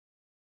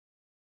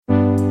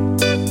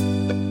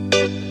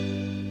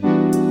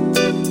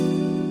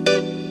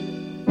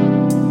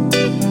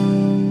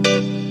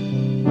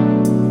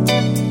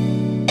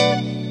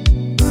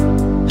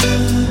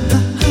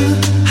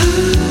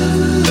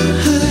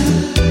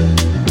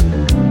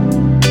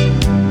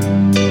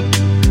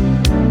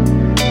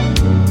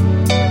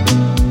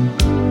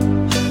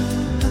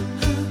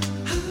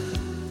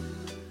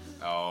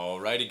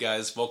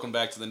guys? Welcome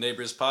back to the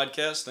Neighbors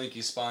Podcast. Thank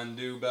you,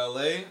 Spondu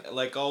Ballet,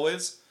 like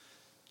always.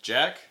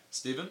 Jack,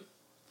 Steven,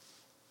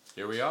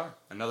 here we are.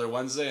 Another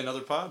Wednesday, another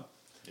pod.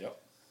 Yep.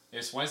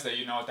 It's Wednesday,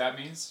 you know what that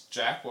means.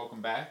 Jack,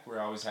 welcome back. We're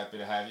always happy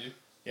to have you.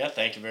 Yeah,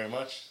 thank you very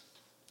much.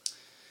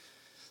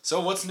 So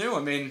what's new? I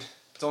mean,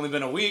 it's only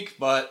been a week,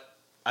 but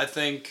I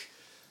think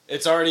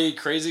it's already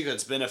crazy because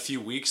it's been a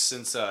few weeks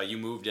since you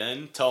moved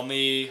in. Tell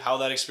me how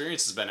that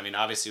experience has been. I mean,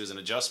 obviously it was an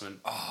adjustment.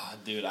 Oh,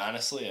 dude,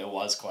 honestly, it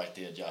was quite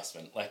the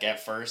adjustment. Like,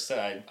 at first,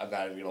 I'm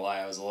not even gonna lie,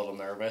 I was a little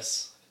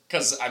nervous.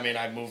 Because, I mean,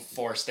 I moved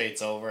 4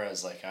 states over. I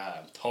was like,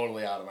 I'm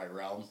totally out of my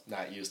realm,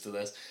 not used to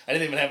this. I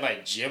didn't even have my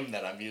gym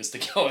that I'm used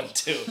to going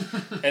to.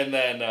 And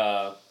then,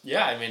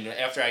 I mean,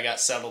 after I got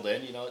settled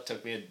in, it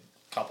took me a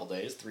couple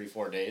days,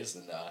 3-4 days.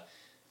 And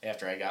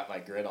after I got my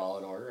grid all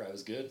in order, I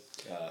was good.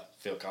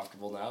 Feel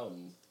comfortable now.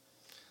 And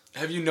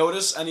have you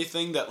noticed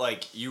anything that,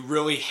 like, you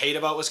really hate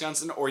about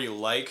Wisconsin or you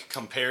like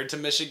compared to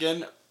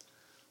Michigan?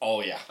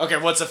 Oh, yeah. Okay,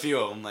 what's a few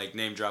of them? Like,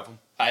 name drop them.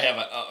 I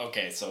have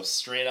okay, so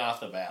straight off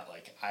the bat,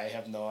 like, I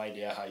have no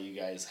idea how you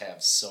guys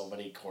have so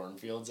many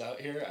cornfields out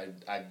here.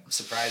 I'm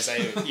surprised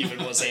I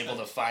even was able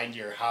to find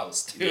your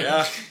house, dude.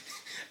 Yeah.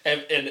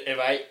 And if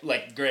I,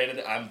 like,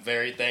 granted, I'm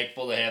very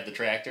thankful to have the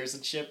tractors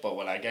and shit, but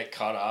when I get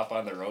cut off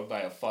on the road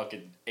by a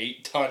fucking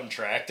 8-ton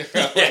tractor,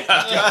 I'm like,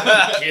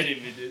 are you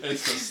kidding me, dude?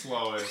 It's the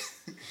slowest.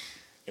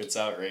 It's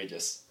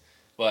outrageous.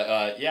 But,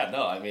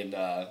 I mean,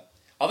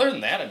 other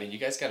than that, I mean, you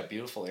guys got a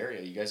beautiful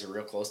area. You guys are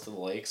real close to the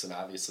lakes, and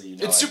obviously,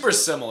 it's super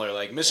similar.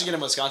 Like, Michigan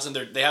and Wisconsin,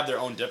 they have their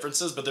own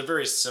differences, but they're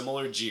very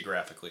similar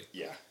geographically.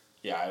 Yeah.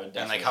 Yeah, I would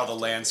definitely. And, like, how the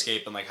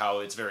landscape and, like, how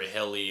it's very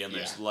hilly and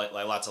there's, like,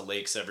 lots of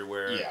lakes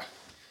everywhere. Yeah.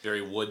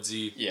 Very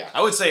woodsy. Yeah.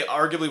 I would say,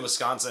 arguably,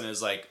 Wisconsin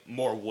is, like,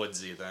 more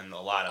woodsy than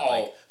a lot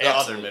of, the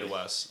other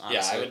Midwest,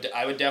 honestly. Yeah,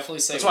 I would definitely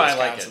say That's why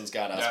Wisconsin's I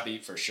like got us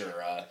beat for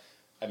sure.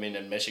 I mean,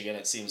 in Michigan,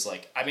 it seems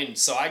like... I mean,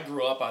 so I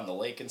grew up on the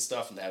lake and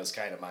stuff, and that was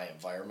kind of my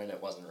environment.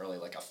 It wasn't really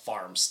like a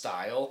farm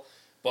style.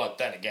 But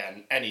then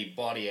again,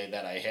 anybody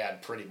that I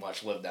had pretty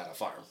much lived on a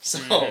farm.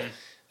 So,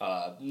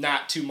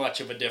 not too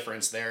much of a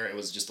difference there. It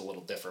was just a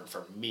little different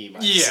for me,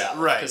 myself. Yeah,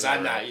 right. Because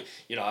I'm not...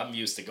 I'm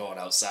used to going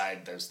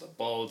outside. There's the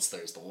boats,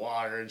 there's the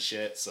water and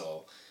shit,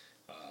 so...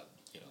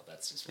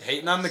 that's just...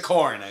 Hating on the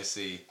corn, I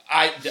see.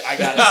 I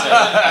gotta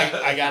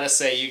say, I gotta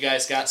say, you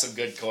guys got some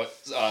good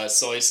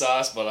soy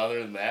sauce, but other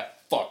than that,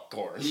 fuck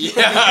corn.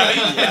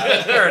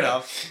 Yeah, fair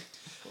enough.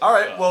 All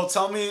right, well,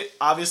 tell me,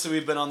 obviously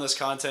we've been on this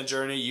content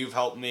journey. You've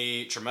helped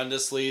me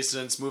tremendously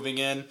since moving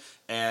in,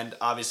 and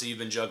obviously you've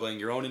been juggling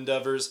your own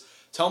endeavors.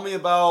 Tell me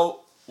about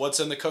what's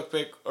in the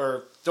cookbook,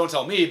 or don't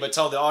tell me, but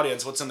tell the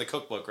audience what's in the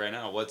cookbook right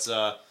now.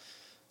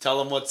 Tell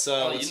them what's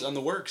on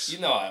the works.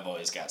 I've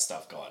always got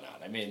stuff going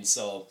on. I mean,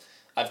 so...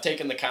 I've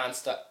taken the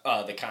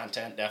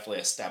content definitely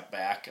a step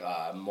back.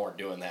 I'm more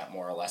doing that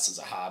more or less as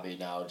a hobby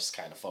now, just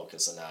kind of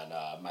focusing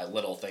on my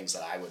little things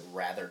that I would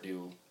rather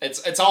do.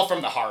 It's all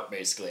from the heart,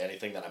 basically,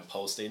 anything that I'm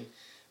posting.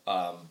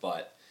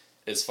 But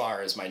as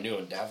far as my new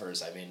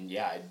endeavors, I mean,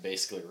 I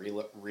basically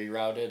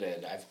rerouted,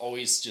 and I've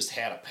always just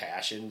had a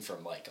passion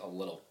from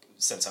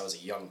since I was a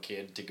young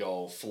kid to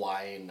go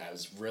flying. I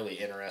was really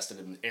interested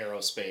in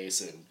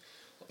aerospace and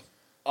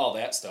all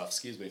that stuff,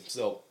 excuse me.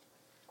 So...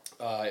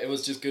 it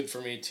was just good for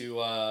me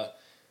to,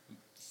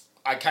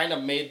 I kind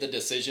of made the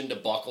decision to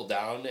buckle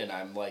down, and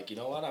I'm like, you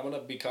know what, I'm going to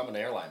become an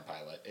airline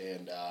pilot,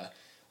 and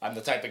I'm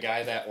the type of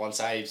guy that once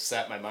I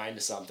set my mind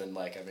to something,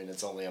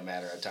 it's only a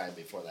matter of time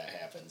before that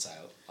happens.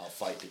 I'll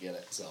fight to get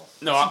it, so.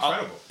 No, that's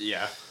incredible.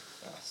 Yeah.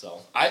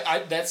 So,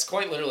 I that's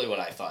quite literally what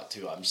I thought,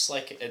 too. I'm just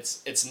like,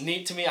 it's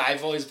neat to me.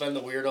 I've always been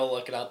the weirdo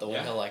looking out the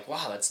window like,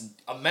 wow,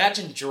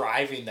 imagine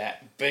driving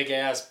that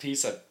big-ass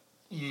piece of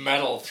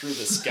metal through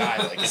the sky,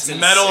 it's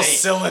metal insane.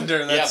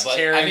 Cylinder that's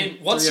carrying. I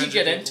mean, once you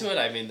get people. into it,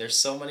 I mean, there's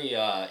so many,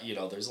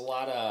 there's a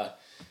lot of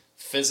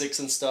physics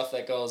and stuff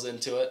that goes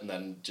into it, and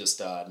then just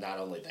not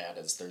only that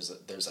is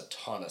there's a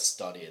ton of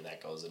studying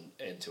that goes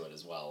into it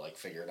as well, like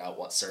figuring out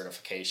what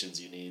certifications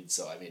you need.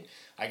 So I mean,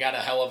 I got a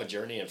hell of a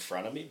journey in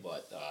front of me,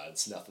 but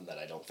it's nothing that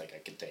I don't think I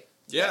can take.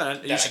 Yeah,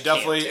 and you should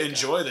definitely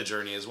enjoy the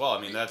journey as well.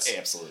 I mean, that's...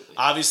 Absolutely.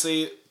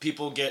 Obviously,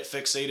 people get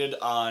fixated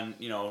on,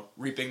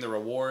 reaping the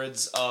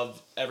rewards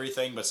of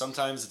everything, but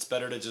sometimes it's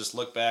better to just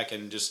look back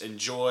and just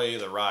enjoy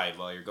the ride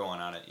while you're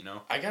going on it,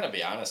 I gotta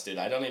be honest, dude.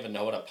 I don't even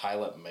know what a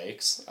pilot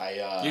makes.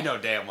 You know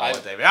damn well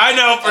what they make. I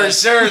know for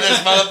sure this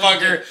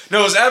motherfucker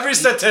knows every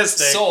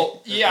statistic. So,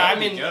 yeah, I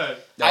mean... Good.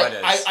 No, it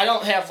is. I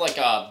don't have,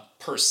 a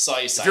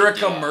precise If you're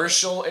idea. a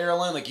commercial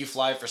airline, like you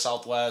fly for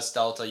Southwest,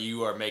 Delta,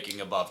 you are making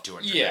above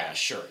 200 Yeah, grand.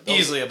 sure.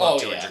 Easily above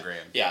 200 grand.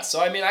 Yeah,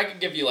 so I mean, I could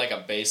give you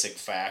a basic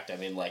fact. I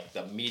mean,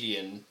 the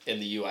median in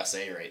the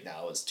USA right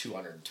now is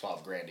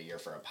 212 grand a year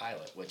for a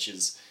pilot, which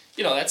is,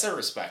 that's a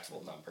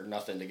respectable number.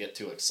 Nothing to get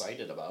too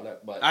excited about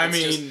it, but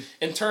just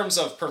in terms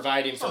of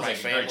providing for my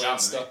family and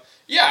stuff.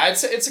 Yeah,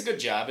 it's a good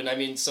job, and I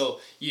mean,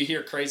 so you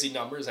hear crazy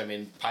numbers. I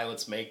mean,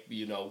 pilots make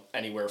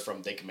anywhere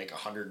from they can make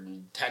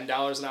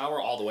 $110 an hour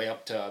all the way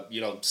up to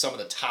some of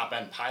the top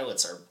end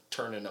pilots are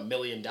turning $1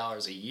 million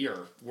a year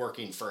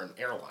working for an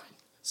airline.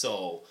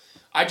 So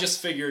I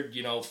just figured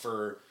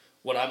for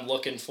what I'm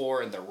looking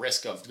for and the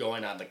risk of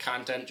going on the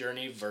content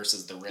journey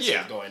versus the risk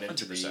of going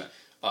into 100%.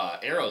 the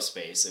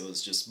aerospace. It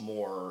was just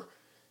more.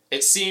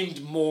 It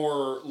seemed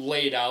more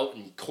laid out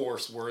and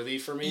course worthy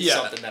for me. Yeah.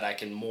 Something that I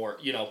can more,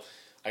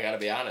 I got to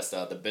be honest.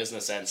 The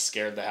business end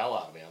scared the hell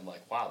out of me. I'm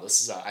like, wow,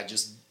 this is. I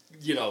just,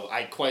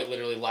 I quite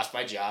literally left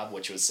my job,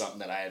 which was something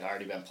that I had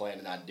already been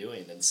planning on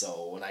doing. And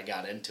so when I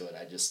got into it,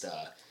 I just.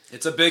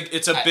 It's a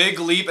big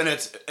leap, and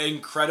it's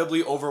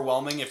incredibly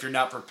overwhelming if you're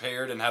not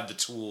prepared and have the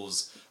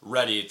tools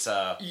ready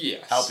to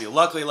help you.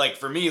 Luckily, like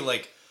for me,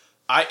 like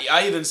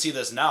I even see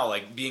this now,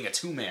 like being a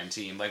 2-man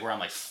team, like where I'm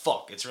like,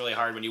 fuck, it's really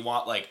hard when you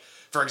want like.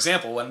 For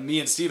example, when me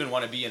and Steven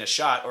want to be in a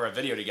shot or a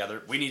video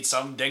together, we need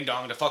some ding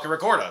dong to fucking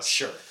record us.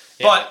 Sure.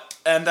 Yeah.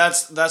 And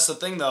that's the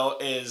thing though,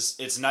 is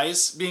it's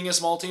nice being a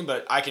small team,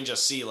 but I can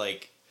just see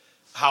like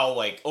how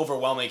like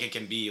overwhelming it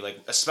can be, like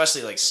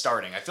especially like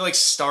starting. I feel like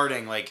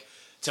starting like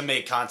to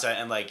make content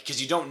and like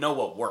because you don't know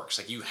what works,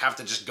 like you have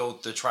to just go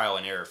the trial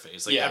and error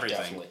phase, like everything.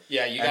 Definitely.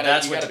 Yeah, you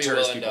gotta be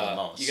willing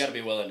to. You gotta be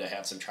willing to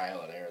have some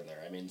trial and error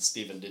there. I mean,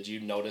 Steven, did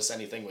you notice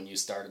anything when you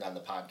started on the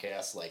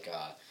podcast, like?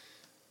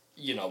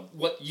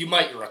 What you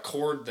might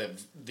record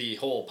the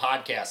whole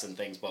podcast and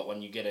things, but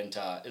when you get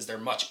into, is there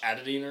much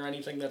editing or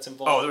anything that's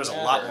involved? Oh, there was a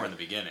lot more in the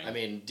beginning. I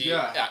mean,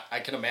 I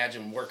can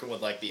imagine working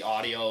with like the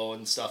audio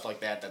and stuff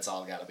like that. That's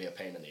all got to be a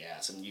pain in the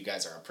ass. And you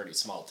guys are a pretty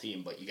small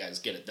team, but you guys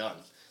get it done.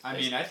 I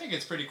mean, I think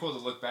it's pretty cool to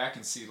look back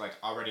and see like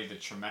already the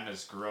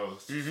tremendous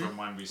growth from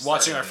when we started.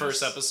 Watching our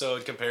first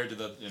episode compared to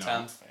the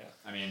 10th.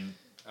 I mean.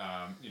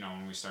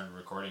 When we started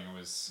recording, it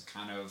was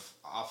kind of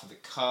off of the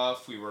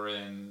cuff. We were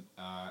in,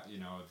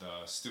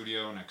 the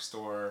studio next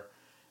door.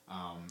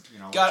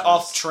 Got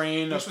off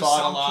train, which was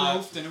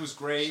soundproofed, and it was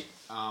great.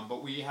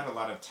 But we had a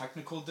lot of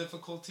technical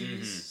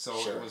difficulties, so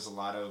it was a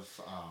lot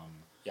of.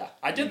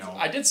 I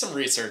did some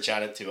research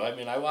on it too. I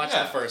mean, I watched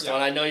the first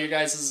one. I know you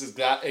guys is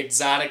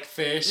exotic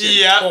fish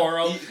and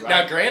toro. Right.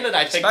 Now, granted,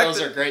 I think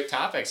those are great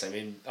topics. I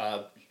mean.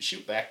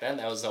 Back then,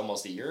 that was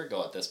almost a year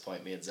ago at this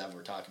point, me and Zev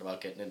were talking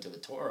about getting into the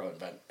Toro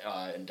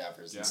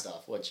endeavors and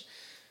stuff, which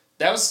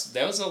that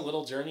was a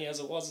little journey as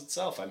it was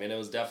itself. I mean,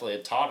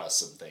 it taught us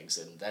some things,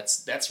 and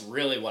that's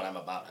really what I'm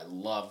about. I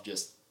love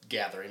just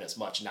gathering as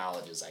much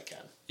knowledge as I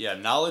can. Yeah,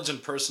 knowledge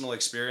and personal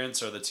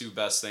experience are the two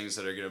best things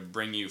that are going to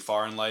bring you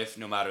far in life,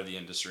 no matter the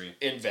industry.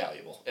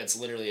 Invaluable. It's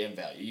literally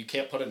invaluable. You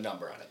can't put a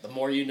number on it. The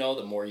more you know,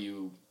 the more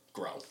you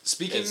grow.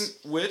 Speaking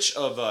which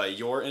of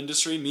your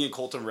industry, me and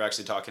Colton were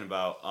actually talking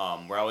about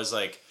where I was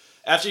like,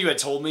 after you had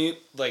told me,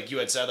 like you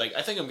had said, like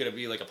I think I'm gonna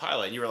be like a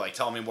pilot, and you were like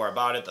telling me more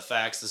about it, the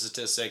facts, the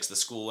statistics, the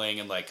schooling,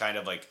 and like kind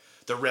of like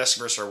the risk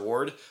versus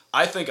reward.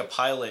 I think a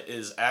pilot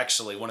is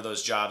actually one of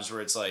those jobs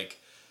where it's like,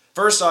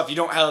 first off, you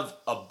don't have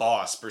a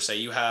boss per se,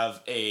 you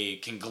have a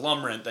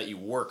conglomerate that you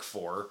work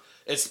for.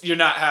 You're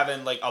not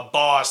having like a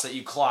boss that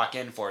you clock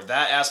in for.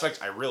 That aspect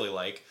I really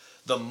like.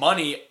 The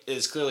money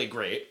is clearly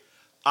great.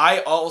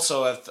 I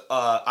also have,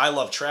 I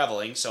love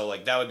traveling, so,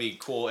 like, that would be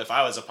cool if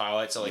I was a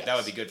pilot, so, like, that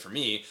would be good for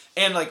me.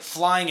 And, like,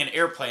 flying an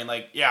airplane,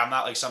 like, I'm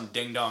not, like, some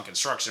ding-dong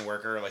construction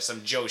worker, or, like,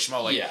 some Joe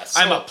Schmo. Like,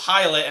 I'm a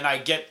pilot, and I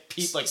get,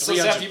 like, 300 So,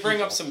 Zeph, you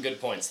bring up some good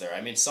points there.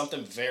 I mean,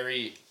 something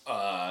very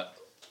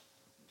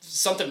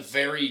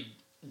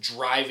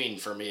driving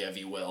for me, if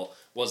you will,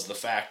 was the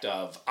fact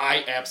of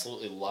I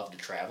absolutely love to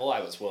travel. I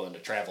was willing to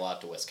travel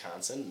out to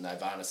Wisconsin, and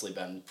I've honestly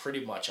been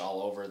pretty much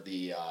all over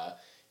the...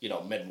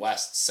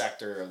 Midwest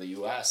sector of the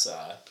U.S.,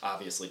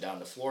 obviously down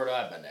to Florida.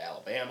 I've been to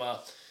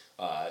Alabama,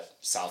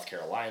 South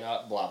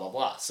Carolina, blah, blah,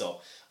 blah. So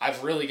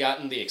I've really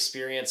gotten the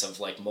experience of,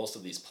 like, most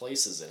of these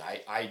places, and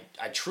I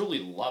truly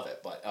love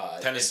it.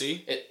 But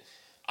Tennessee?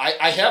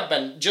 I have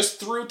been just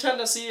through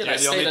Tennessee, and I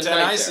stayed a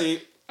night there.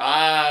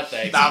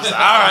 Thanks. All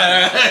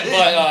right.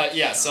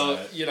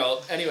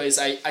 But, anyways,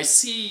 I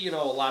see, a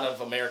lot of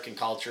American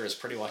culture is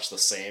pretty much the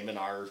same in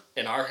our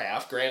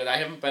half. Granted, I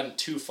haven't been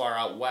too far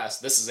out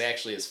west. This is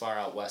actually as far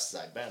out west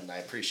as I've been, and I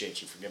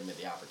appreciate you for giving me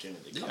the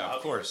opportunity to come out. Yeah,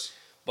 of course.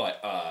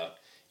 But,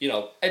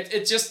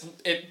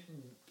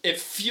 it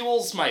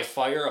fuels my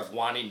fire of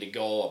wanting to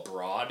go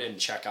abroad and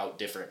check out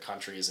different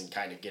countries and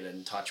kind of get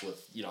in touch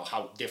with,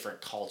 how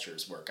different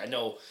cultures work. I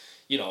know...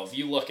 if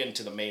you look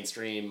into the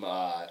mainstream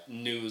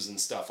news and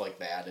stuff like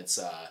that, it's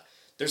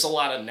there's a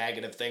lot of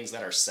negative things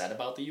that are said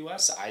about the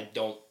U.S. I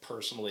don't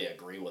personally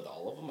agree with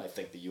all of them. I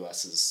think the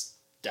U.S. is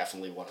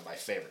definitely one of my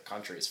favorite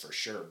countries for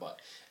sure, but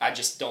I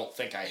just don't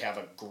think I have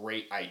a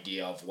great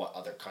idea of what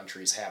other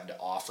countries have to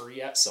offer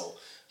yet. So,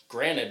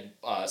 granted,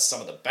 some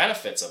of the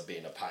benefits of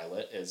being a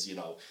pilot is,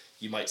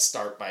 you might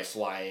start by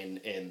flying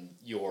in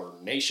your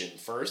nation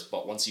first,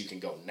 but once you can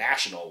go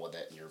national with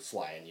it and you're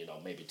flying,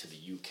 maybe to the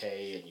UK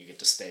and you get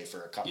to stay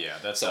for a couple. Yeah,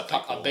 that's so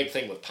cool. A big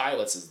thing with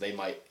pilots is they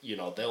might,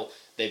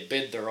 they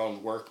bid their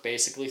own work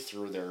basically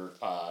through their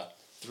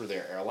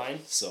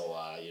airline. So,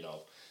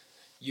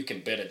 you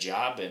can bid a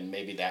job and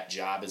maybe that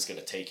job is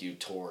going to take you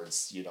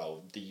towards,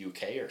 the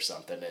UK or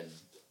something. And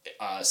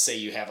say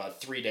you have a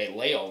 3-day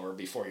layover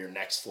before your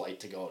next flight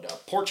to go to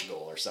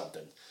Portugal or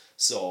something.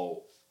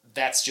 So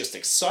that's just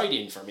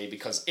exciting for me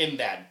because in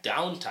that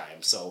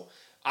downtime, so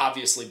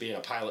obviously being a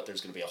pilot,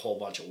 there's going to be a whole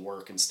bunch of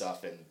work and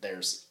stuff, and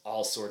there's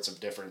all sorts of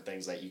different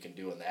things that you can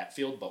do in that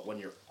field. But when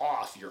you're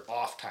off, your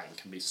off time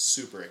can be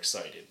super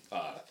exciting.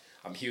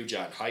 I'm huge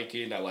on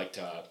hiking. I like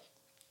to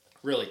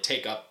really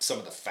take up some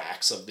of the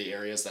facts of the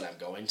areas that I'm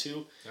going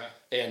to.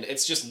 Yeah. And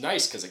it's just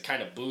nice because it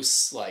kind of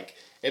boosts, like,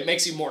 it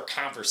makes you more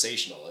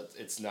conversational.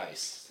 It's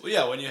nice. Well,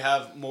 yeah, when you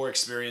have more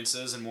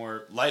experiences and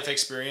more life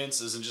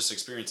experiences and just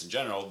experience in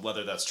general,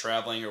 whether that's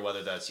traveling or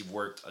whether that's you've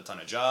worked a ton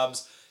of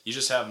jobs, you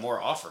just have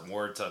more offer,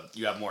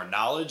 you have more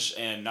knowledge,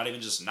 and not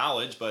even just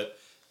knowledge, but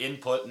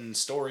input and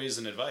stories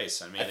and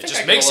advice. I mean, it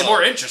just makes it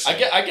more interesting.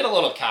 I get a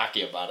little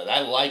cocky about it.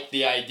 I like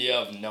the idea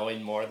of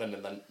knowing more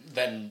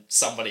than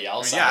somebody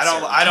else. I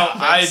mean,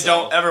 I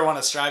don't ever want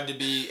to strive to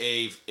be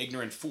a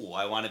ignorant fool.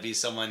 I want to be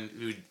someone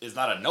who is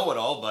not a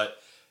know-it-all, but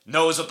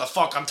knows what the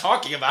fuck I'm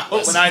talking about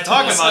when I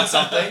talk about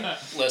something.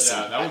 Listen,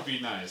 yeah, that would be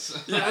nice.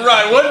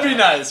 Right, would be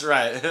nice,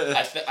 right.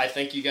 I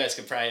think you guys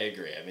could probably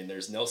agree. I mean,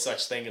 there's no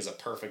such thing as a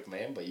perfect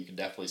man, but you can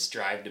definitely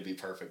strive to be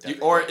perfect.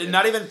 Or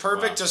not even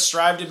perfect, just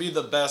strive to be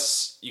the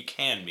best you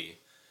can be.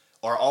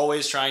 Or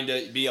always trying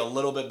to be a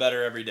little bit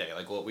better every day,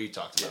 like what we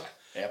talked about.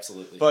 Yeah,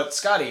 absolutely. But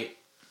Scotty,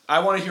 I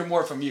want to hear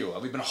more from you.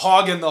 We've been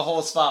hogging the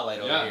whole spotlight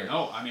over here. Yeah,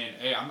 no, I mean,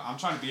 hey, I'm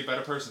trying to be a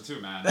better person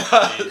too, man.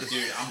 I mean,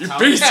 dude, I'm you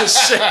telling you. piece of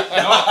shit. No,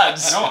 I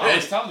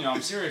was telling you,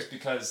 I'm serious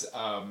because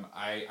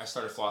I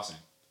started flossing.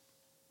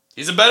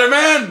 He's a better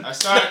man. You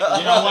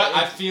know what?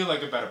 I feel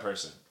like a better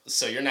person.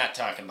 So you're not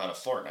talking about a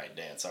Fortnite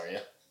dance, are you?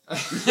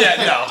 Yeah,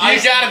 no.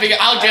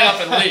 I'll get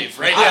up and leave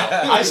right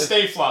now. I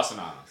stay flossing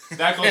on them.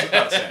 That goes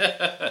without saying.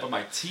 But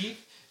my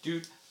teeth,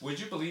 dude, would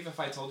you believe if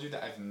I told you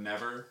that I've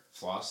never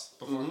flossed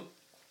before? Mm-hmm.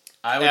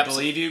 I would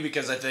believe you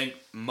because I think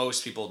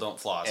most people don't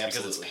floss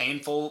Absolutely. because it's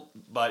painful,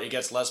 but it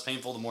gets less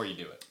painful the more you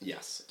do it.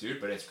 Yes. Dude,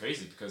 but it's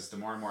crazy because the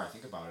more and more I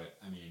think about it,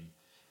 I mean,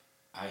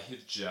 I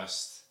have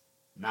just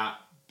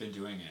not been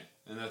doing it.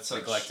 And that's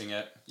such, neglecting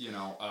it. You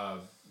know, a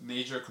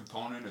major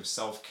component of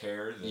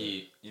self-care that,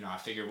 you know, I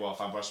figured, well,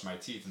 if I brush my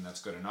teeth and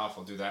that's good enough,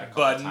 I'll do that a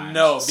couple times. But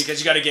no, because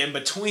you got to get in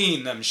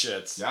between them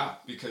shits. Yeah,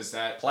 because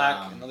that...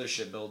 plaque and other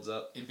shit builds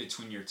up. In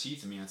between your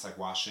teeth, I mean, it's like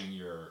washing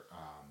your...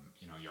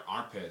 your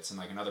armpits and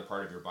like another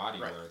part of your body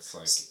where it's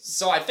like.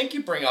 So I think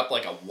you bring up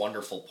like a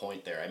wonderful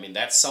point there. I mean,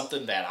 that's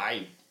something that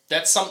I'm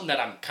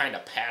kind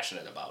of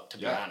passionate about, to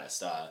be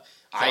honest.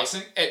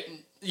 Flossing?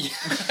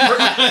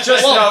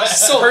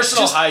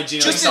 Personal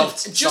hygiene,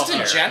 just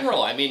in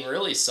general. I mean,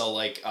 really. So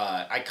like,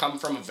 I come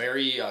from a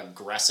very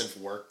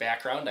aggressive work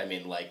background. I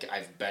mean, like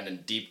I've been in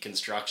deep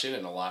construction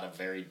and a lot of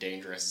very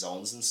dangerous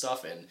zones and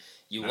stuff, and.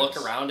 You look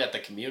around at the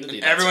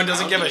community. Everyone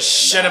doesn't give a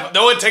shit about.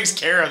 No one takes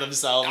care of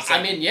themselves.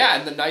 I mean, yeah,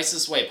 in the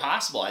nicest way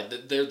possible.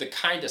 They're the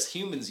kindest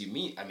humans you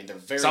meet. I mean, they're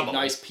very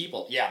nice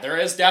people. Yeah, there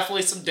is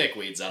definitely some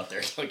dickweeds out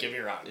there. Don't get me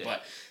wrong,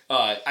 but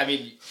I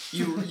mean,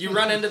 you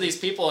run into these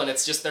people, and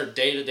it's just their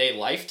day-to-day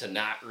life to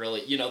not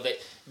really, you know,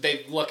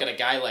 they look at a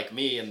guy like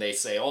me and they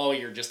say, oh,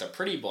 you're just a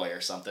pretty boy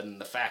or something. And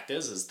the fact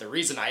is the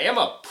reason I am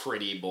a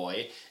pretty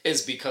boy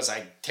is because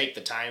I take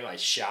the time, I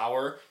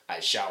shower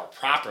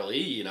properly,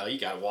 you know, you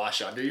gotta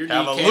wash under your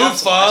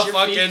kneecaps, wash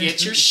your feet,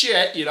 get your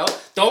shit, you know.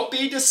 Don't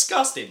be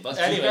disgusting. But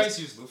anyways. Do you guys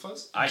use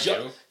loofahs? I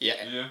do.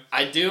 Yeah,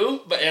 I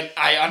do, and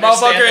I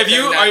understand that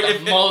they're not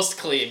the most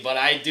clean, but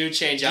I do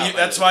change out.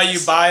 That's why you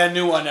buy a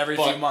new one every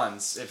few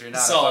months if you're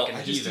not a fucking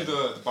I just heathen.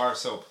 do the bar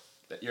soap.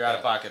 You're out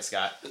of pocket,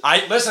 Scott.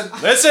 Listen,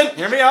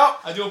 hear me out.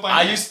 I do it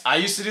by hand. I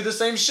used to do the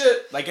same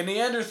shit, like a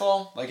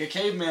Neanderthal, like a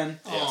caveman.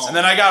 Oh, and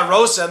then I got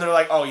roasted, and they're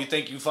like, "Oh, you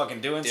think you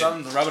fucking doing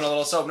something? Rubbing a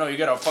little soap? No, you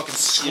gotta fucking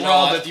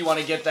scrub if you want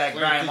to get that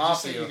grime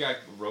off of you." You got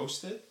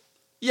roasted?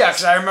 Yeah,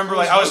 because I remember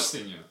I was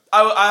roasting you.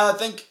 I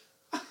think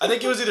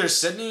it was either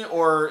Sydney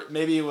or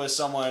maybe it was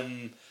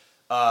someone.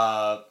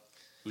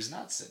 Who's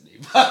not Sydney?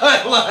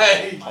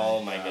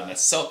 Oh my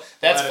goodness! So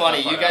that's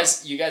funny.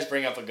 You guys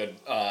bring up a good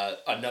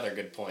another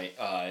good point.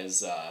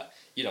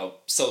 You know,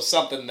 so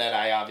something that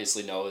I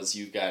obviously know is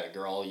you've got a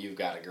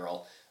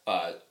girl.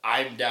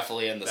 I'm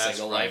definitely in the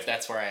single life.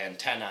 That's where I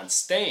intend on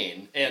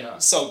staying.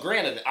 And so,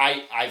 granted,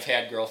 I've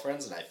had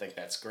girlfriends, and I think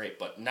that's great,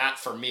 but not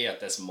for me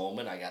at this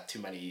moment. I got too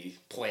many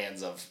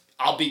plans of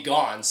I'll be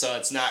gone, so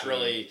it's not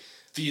really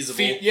feasible.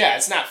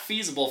 It's not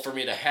feasible for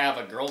me to have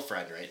a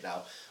girlfriend right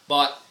now.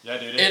 But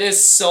dude, it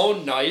is so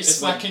nice.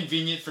 It's not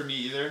convenient for me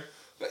either.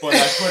 But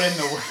I put in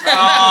the work.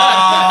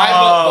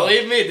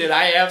 Believe me, dude,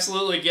 I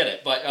absolutely get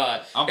it. But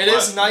it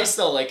is nice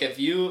though. Like if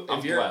you're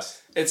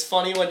blessed. It's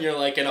funny when you're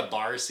like in a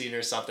bar scene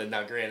or something.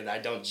 Now, granted, I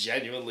don't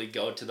genuinely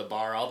go to the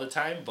bar all the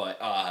time, but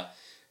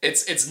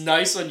it's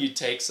nice when you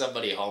take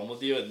somebody home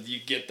with you and you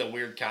get the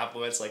weird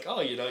compliments like, oh,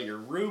 you know, your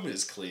room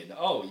is clean.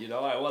 Oh, you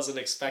know, I wasn't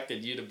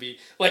expecting you to be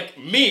like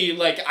me.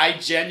 Like I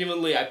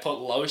put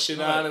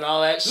lotion on and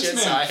all that shit.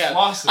 So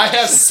I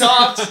have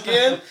soft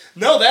skin.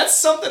 No, that's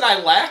something I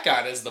lack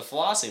on is the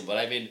flossing. But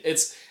I mean,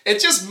 it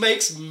just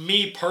makes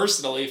me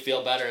personally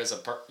feel better as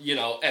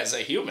a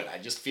human. I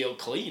just feel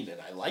clean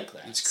and I like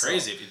that. It's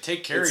crazy. If you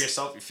take care of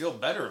yourself, you feel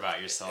better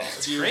about yourself.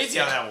 It's crazy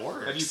how that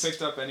works. Have you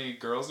picked up any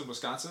girls in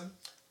Wisconsin?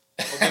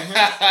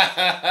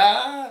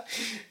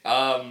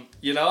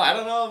 I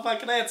don't know if I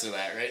can answer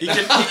that right He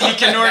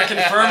can nor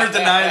confirm or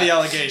deny the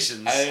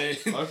allegations.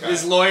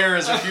 His lawyer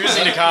is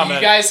refusing to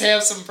comment. You guys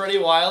have some pretty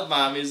wild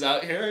mommies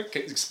out here,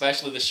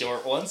 especially the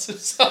short ones.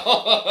 So.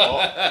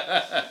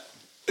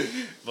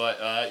 But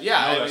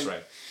that's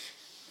right.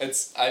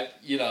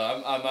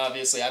 I'm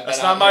obviously I've been.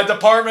 That's not my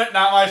department,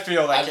 not my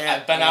field.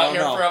 I've been out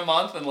here for a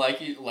month, and like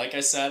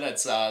I said,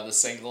 it's the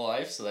single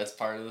life, so that's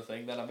part of the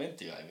thing that I'm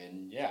into. I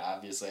mean,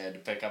 obviously I had to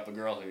pick up a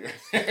girl here,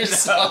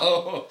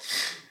 so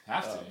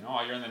have to.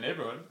 While you're in the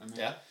neighborhood. I mean,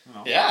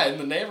 in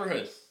the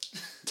neighborhood.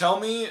 Tell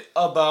me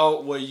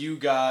about what you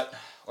got,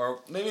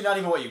 or maybe not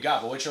even what you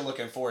got, but what you're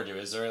looking forward to.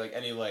 Is there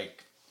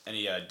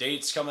any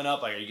dates coming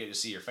up? Like, are you getting to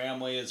see your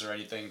family? Is there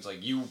anything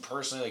you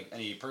personally,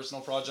 any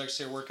personal projects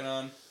you're working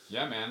on?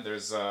 Yeah, man.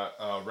 There's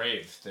a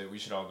rave that we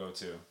should all go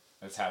to.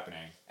 That's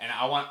happening, and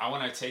I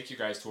want to take you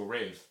guys to a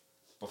rave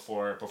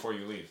before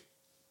you leave.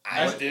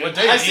 What day? You leave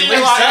Saturday.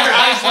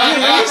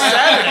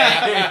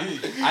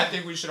 I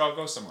think we should all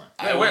go somewhere.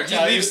 Where?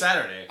 You leave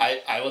Saturday.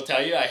 I will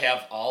tell you, I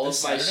have all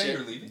This of my Saturday shit.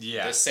 you're leaving?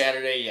 Yeah. This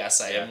Saturday, yes,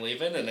 I am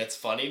leaving, and it's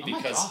funny my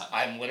because God.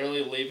 I'm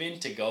literally leaving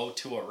to go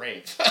to a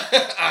rave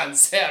on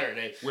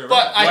Saturday. Where?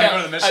 But You want to go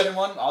to the Michigan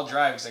one? I'll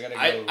drive because I gotta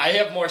go. I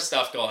have more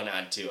stuff going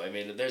on too. I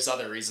mean, there's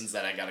other reasons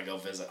that I gotta go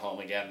visit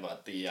home again,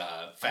 but the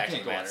fact of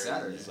the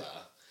matter is.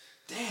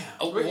 Damn.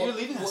 You're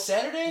leaving on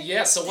Saturday?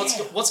 Yeah. So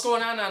what's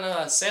going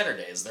on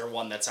Saturday? Is there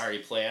one that's already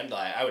planned?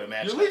 I would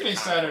imagine. You're leaving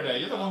Saturday.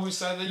 You're the one who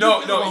said that.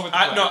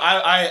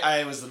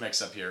 I was the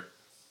mix-up here.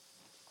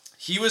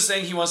 He was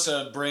saying he wants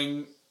to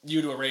bring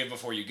you to a rave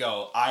before you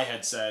go. I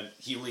had said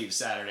he leaves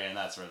Saturday, and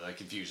that's where the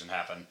confusion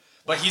happened.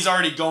 But he's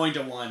already going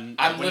to one.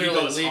 I'm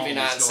literally leaving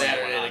on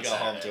Saturday to go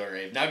home to a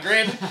rave. Now,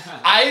 granted,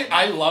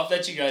 I love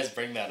that you guys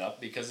bring that up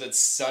because it's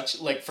such,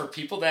 for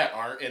people that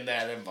aren't in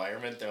that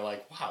environment, they're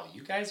like, wow,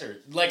 you guys are,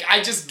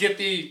 I just get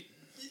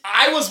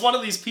I was one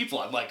of these people.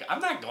 I'm like,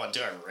 I'm not going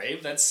to a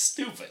rave. That's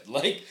stupid.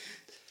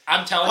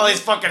 I'm telling you. All these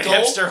fucking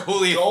hipster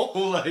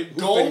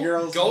hooping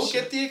girls. Go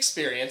get the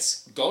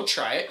experience. Go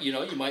try it. You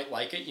might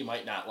like it. You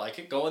might not like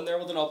it. Go in there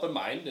with an open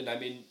mind. And I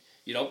mean,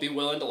 be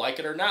willing to like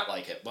it or not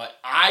like it. But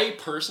I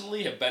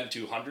personally have been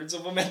to hundreds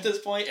of them at this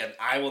point, and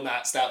I will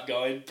not stop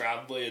going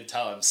probably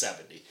until I'm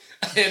 70.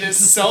 It is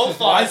so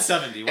fun. Why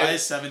 70? Why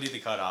is 70 the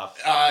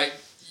cutoff?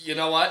 You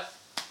know what?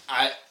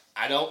 I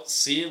don't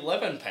see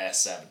living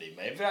past 70.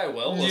 Maybe I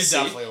will. We'll see.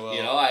 Definitely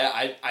will.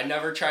 I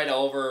never try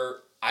to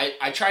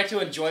I try to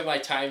enjoy my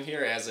time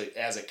here as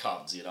it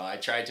comes. I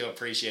try to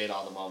appreciate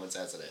all the moments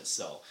as it is.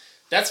 So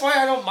that's why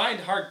I don't mind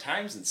hard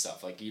times and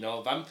stuff. If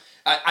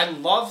I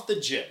love the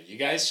gym. You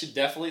guys should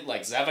definitely,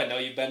 Zev, I know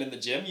you've been in the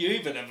gym.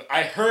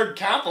 I heard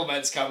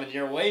compliments coming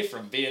your way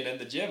from being in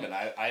the gym, and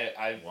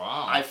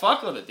I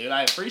fuck with it, dude.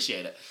 I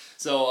appreciate it.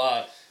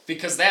 So,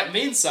 because that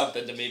means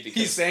something to me.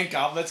 Because he's saying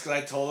compliments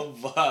because I told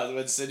him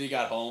when Sydney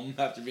got home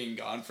after being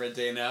gone for a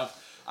day and a half.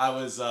 I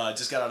was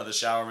just got out of the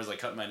shower and was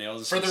cutting my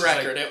nails. For the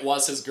record, it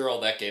was his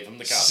girl that gave him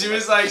the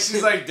compliment.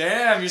 She's like,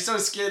 damn, you're so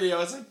skinny. I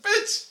was like,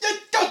 bitch,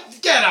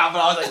 don't get out.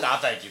 But I was like, nah,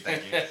 thank you.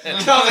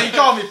 You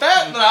called me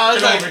fat, but I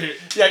was over here.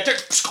 Yeah,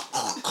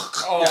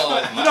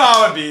 you know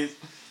how it be.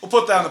 We'll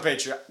put down the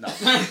Patreon. No,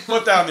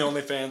 put down the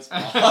OnlyFans.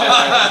 Oh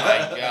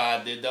my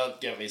god, dude! Don't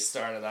get me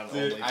started on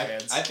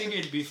OnlyFans. I think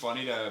it'd be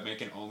funny to make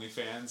an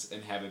OnlyFans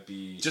and have it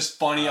be just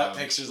funny up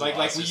pictures. Like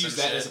we use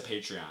that as a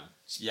Patreon.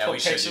 Yeah, we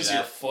should pictures do of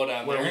your foot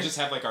on where there. we just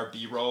have our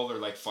B-roll or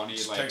funny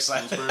bloopers.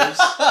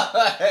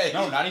 Hey.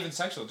 No, not even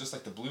sexual. Just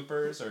the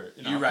bloopers or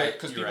You're right.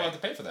 Because people have to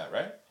pay for that,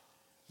 right?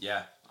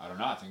 Yeah. I don't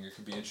know. I think it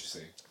could be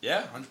interesting.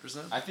 Yeah,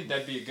 100%. I think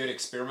that'd be a good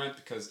experiment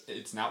because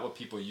it's not what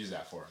people use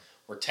that for.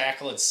 We're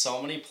tackling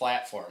so many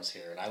platforms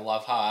here, and I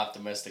love how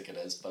optimistic it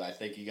is, but I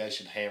think you guys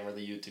should hammer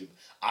the YouTube.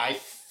 I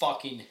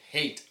fucking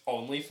hate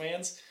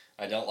OnlyFans.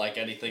 I don't like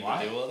anything to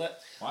do with it.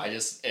 Why?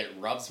 It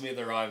rubs me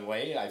the wrong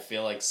way. I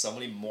feel like so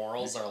many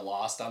morals are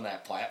lost on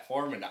that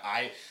platform, and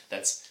I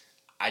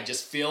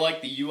just feel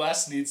like the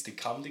U.S. needs to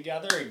come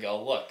together and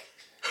go, look.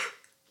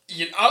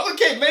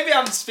 Okay, maybe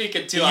I'm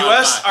speaking too. The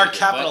U.S. are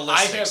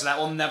capitalistic, so that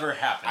will never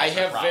happen.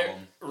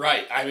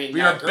 Right. I mean,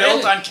 we are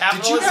built on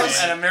capitalism,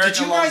 and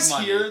America loves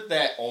money. Did you guys hear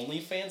that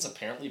OnlyFans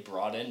apparently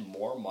brought in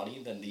more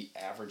money than the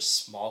average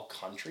small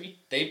country?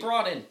 They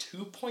brought in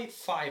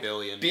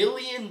 $2.5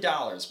 billion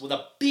with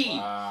a B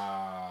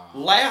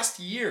last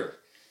year.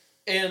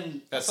 And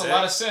that's a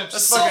lot of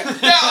simps.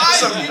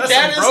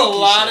 That is a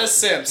lot of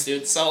simps,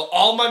 dude. So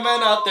all my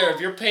men out there,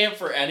 if you're paying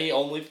for any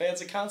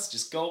OnlyFans accounts,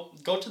 just go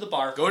to the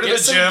bar, go to get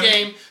the some gym,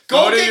 game,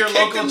 go get to your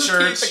local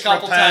church a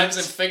couple times,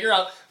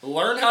 and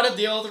learn how to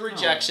deal with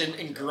rejection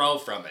and grow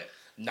from it.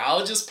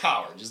 Knowledge is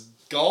power. Just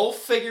go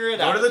figure it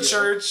out. Go to the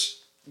church.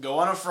 Go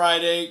on a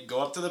Friday, go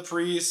up to the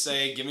priest,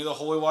 say, give me the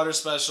holy water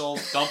special,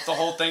 dump the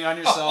whole thing on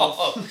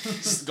yourself,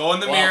 go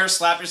in the mirror,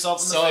 slap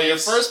yourself in the face. So your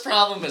first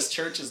problem is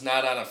church is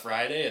not on a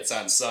Friday, it's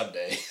on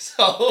Sunday.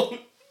 So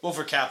well,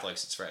 for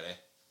Catholics, it's Friday.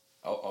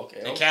 Oh,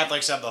 okay. And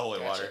Catholics have the holy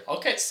water.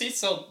 Okay, see,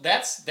 so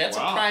that's a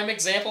prime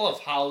example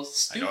of how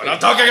stupid I know what I'm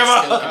talking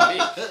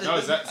about.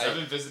 No,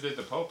 Zevin visited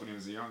the Pope when he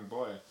was a young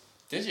boy.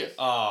 Did you?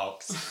 Oh.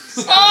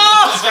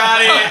 Oh!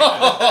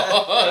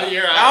 Scotty!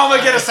 You're Now I'm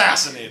gonna get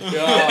assassinated. Oh,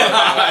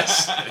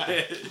 gosh.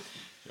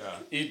 Yeah.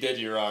 He did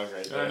you wrong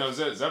right I there. know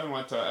Zevin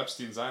went to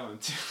Epstein's Island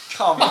too.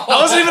 Come on.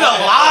 I wasn't even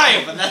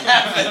alive when that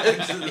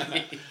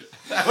happened.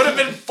 That would have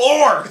been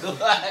 4.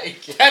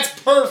 That's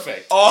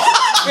perfect. Oh.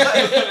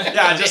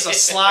 Yeah, just a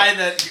slide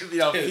that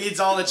feeds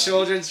all the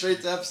children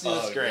straight to Epstein.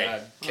 That's great. God.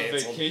 On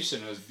Canceled.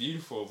 vacation, it was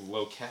beautiful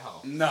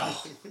locale. No.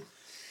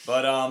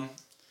 But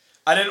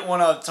I didn't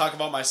want to talk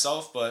about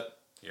myself, but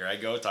here I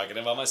go talking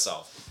about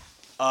myself.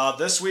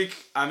 This week,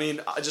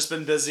 I've just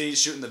been busy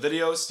shooting the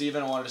video.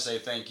 Steven, I wanted to say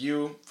thank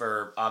you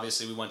for,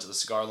 obviously, we went to the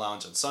Cigar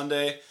Lounge on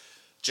Sunday.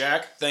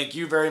 Jack, thank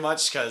you very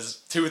much,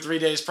 because 2 or 3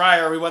 days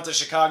prior, we went to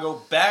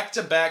Chicago,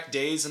 back-to-back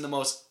days in the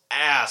most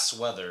ass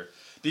weather.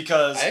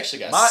 Because I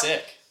actually got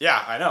sick.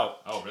 Yeah, I know.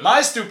 Oh, really?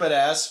 My stupid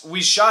ass,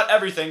 we shot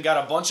everything,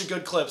 got a bunch of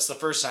good clips the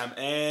first time,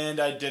 and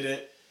I did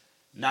it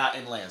not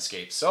in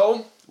landscape.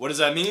 So, what does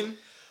that mean?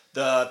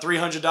 The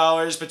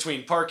 $300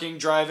 between parking,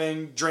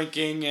 driving,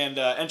 drinking, and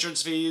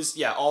entrance fees.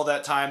 Yeah, all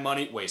that time,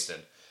 money,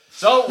 wasted.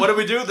 So, what did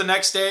we do? The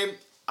next day,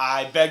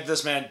 I begged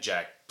this man,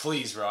 Jack,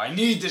 please, bro, I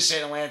need this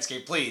shit in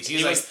landscape, please.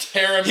 He was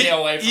tearing me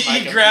away from my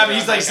He grabbed me,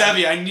 he's like,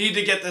 Zevy, I need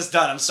to get this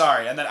done, I'm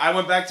sorry. And then I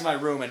went back to my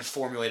room and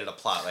formulated a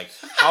plot. Like,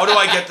 how do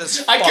I get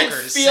this fucker I could to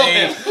feel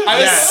say him.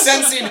 I was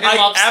sensing him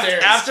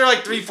upstairs. After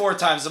like 3-4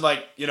 times, I'm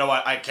like, you know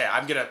what, I can't.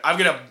 I'm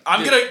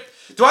gonna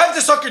do I have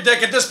to suck your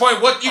dick at this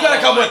point? What? You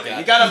gotta come with me.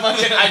 You gotta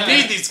fucking, I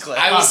need these clips.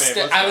 I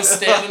was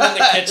standing in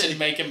the kitchen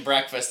making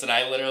breakfast, and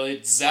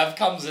Zev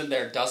comes in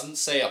there, doesn't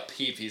say a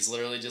peep. He's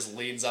literally just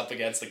leans up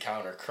against the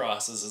counter,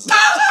 crosses his arms.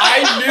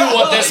 I knew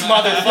what this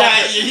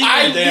motherfucker.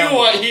 I knew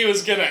what he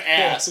was gonna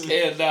ask, and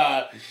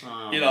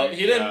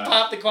he didn't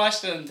pop the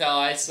question until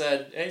I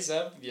said, "Hey,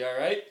 Zev, you all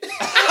right?"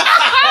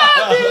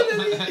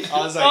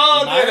 I was like,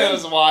 oh, dude, it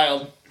was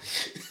wild.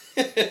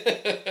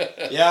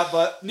 Yeah,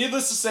 but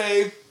needless to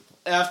say,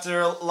 after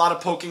a lot of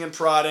poking and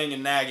prodding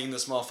and nagging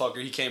this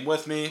motherfucker, he came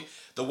with me.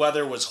 The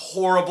weather was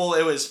horrible.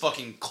 It was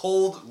fucking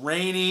cold,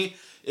 rainy.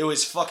 It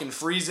was fucking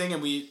freezing,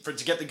 and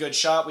to get the good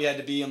shot, we had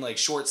to be in like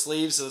short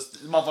sleeves, so this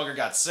motherfucker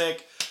got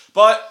sick.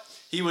 But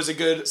he was a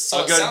good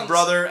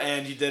brother,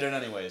 and he did it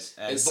anyways.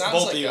 And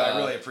both of you, I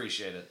really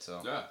appreciate it.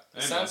 So yeah,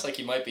 it sounds like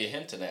you might be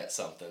hinting at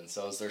something.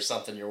 So is there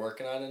something you're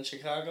working on in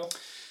Chicago?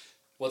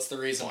 What's the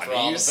reason for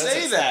all the visits? Why do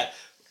you say that?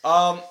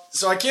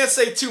 So I can't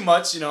say too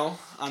much,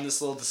 on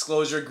this little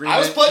disclosure agreement. I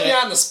was putting you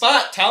on the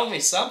spot. Tell me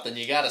something.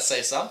 You gotta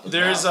say something.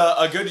 There's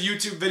a good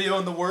YouTube video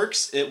in the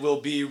works. It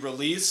will be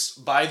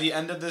released by the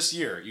end of this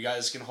year. You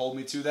guys can hold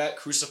me to that.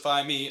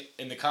 Crucify me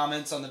in the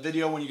comments on the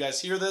video when you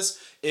guys hear this.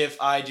 If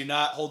I do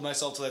not hold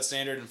myself to that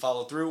standard and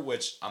follow through,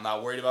 which I'm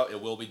not worried about,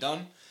 it will be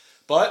done.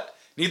 But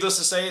needless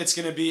to say, it's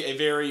going to be a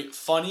very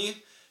funny,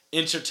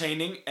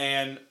 entertaining,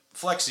 and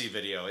flexy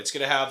video. It's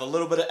going to have a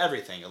little bit of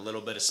everything. A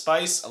little bit of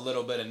spice, a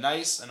little bit of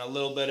nice, and a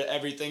little bit of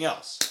everything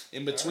else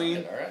in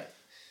between. All right.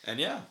 And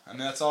yeah,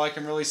 that's all I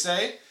can really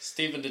say.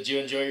 Steven, did you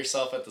enjoy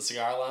yourself at the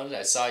Cigar Lounge?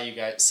 I saw you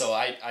guys. So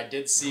I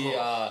did see,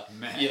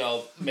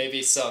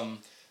 maybe some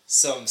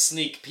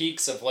sneak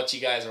peeks of what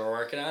you guys were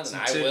working on. And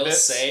I will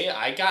say,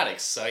 I got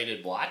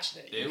excited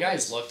watching it. You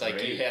guys looked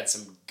like you had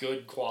some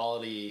good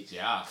quality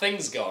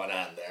things going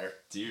on there.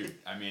 Dude,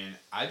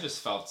 I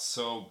just felt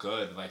so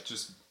good. Like,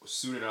 just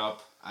suited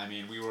up.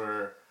 We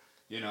were,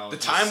 the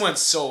time went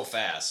so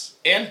fast.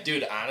 And,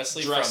 dude,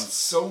 honestly, dressed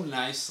so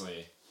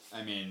nicely.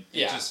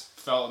 It just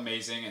felt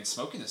amazing. And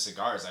smoking the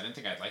cigars, I didn't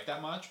think I'd like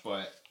that much,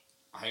 but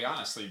I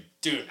honestly,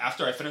 dude,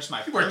 after I finished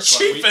my first one,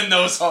 cheaping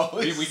those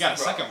hoes. We got a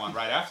second one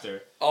right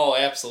after. Oh,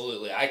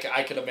 absolutely.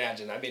 I could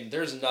imagine.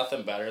 There's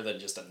nothing better than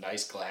just a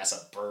nice glass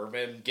of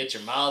bourbon. Get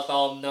your mouth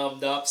all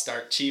numbed up,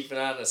 start cheaping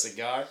on a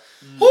cigar.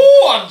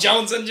 Ooh, I'm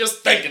jonesing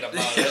just thinking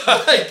about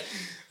it.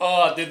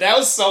 Oh, dude, that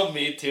was so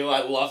me, too.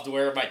 I loved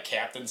wearing my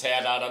captain's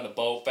hat out on the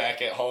boat back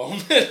at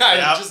home. And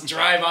I would just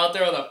drive out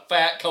there with a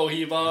fat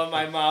Cohiba in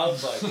my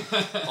mouth. Like,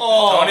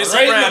 Tony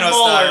Soprano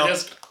style.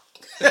 Just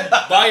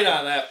bite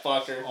on that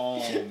fucker. Oh,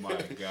 my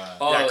God.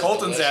 Yeah,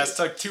 Colton's ass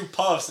took 2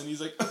 puffs, and he's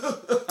like,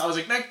 I was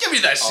like, man, give me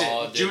that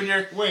shit,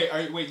 Junior.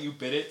 Wait, you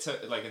bit it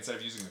to, instead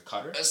of using the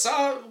cutter?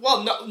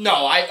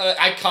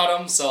 I cut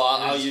them, so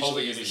I'll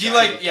usually use he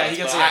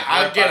gets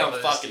I'll get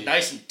them fucking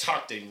nice and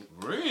tucked in.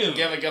 Really?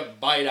 Give a good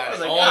bite on it.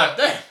 Like, God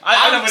damn.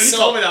 I know when he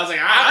told me that, I was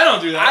like, I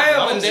don't do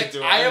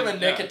that. I am a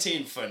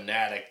nicotine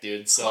fanatic,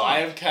 dude, so I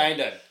am kind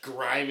of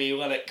grimy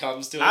when it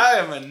comes to it. I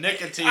am a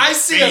nicotine I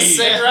see a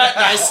cigarette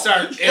and I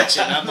start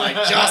itching. I'm like,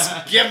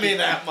 just give me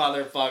that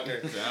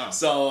motherfucker. Yeah.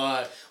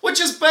 So, which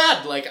is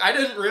bad. Like, I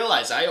didn't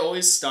realize. I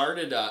always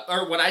started,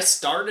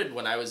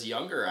 when I was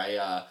younger,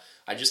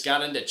 I just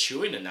got into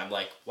chewing, and I'm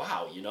like,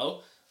 wow,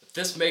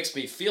 this makes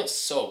me feel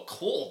so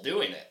cool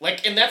doing it.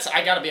 Like, and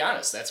I gotta be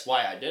honest, that's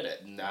why I did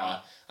it. And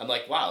I'm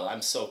like, wow,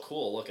 I'm so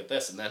cool, look at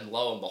this. And then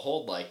lo and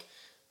behold,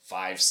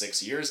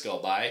 5-6 years go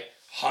by,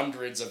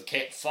 hundreds of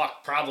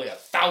probably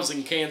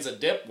 1,000 cans of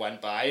dip went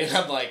by, and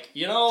I'm like,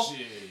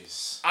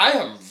 Jeez. I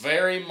am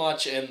very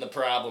much in the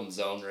problem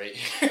zone right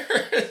here.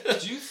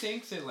 Do you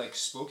think that,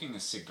 smoking a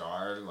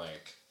cigar,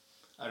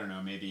 I don't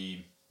know,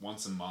 maybe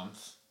once a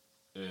month,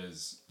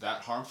 is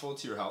that harmful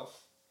to your health?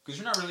 Because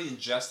you're not really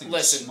ingesting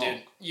Listen, smoke.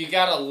 dude, you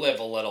gotta live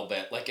a little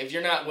bit. Like, if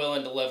you're not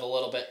willing to live a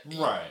little bit...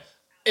 Right.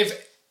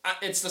 If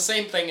it's the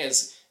same thing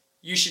as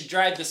you should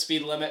drive the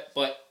speed limit,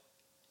 but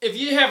if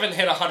you haven't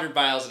hit 100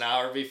 miles an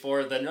hour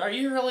before, then are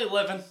you really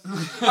living?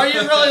 Are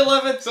you really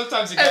living?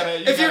 Sometimes you're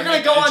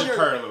gonna go on your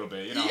purr a little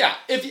bit, you know. Yeah,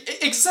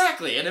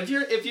 exactly. And if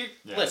you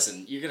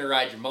listen, you're gonna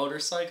ride your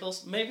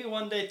motorcycles. Maybe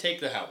one day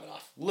take the helmet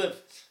off.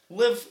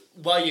 Live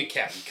while you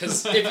can,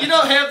 because if you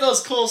don't have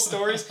those cool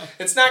stories,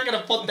 it's not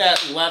gonna put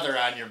that leather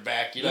on your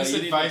back. You know, this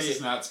advice is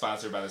not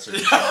sponsored by the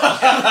surgeon.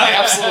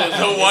 Absolutely.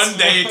 The one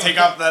day you take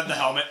off the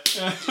helmet.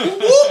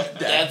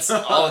 That's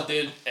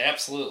dude.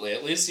 Absolutely.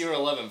 At least you were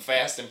living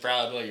fast and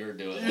proud while you were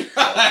doing it.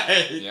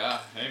 Yeah.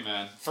 Hey,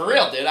 man. For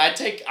real, dude.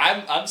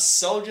 I'm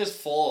so just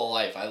full of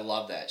life. I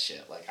love that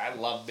shit. Like, I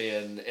love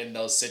being in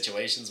those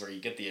situations where you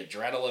get the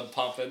adrenaline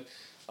pumping.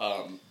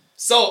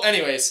 So,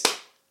 anyways,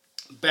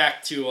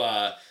 back to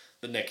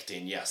the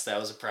nicotine. Yes, that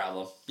was a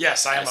problem.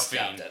 Yes, I am a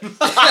stopped fiend.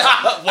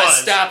 I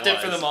stopped it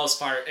for the most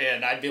part,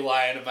 and I'd be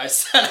lying if I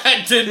said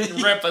I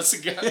didn't rip a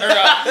cigar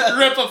or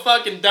rip a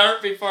fucking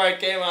dart before I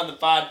came on the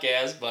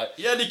podcast. But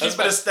yeah, to keep it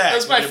a stack. That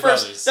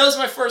was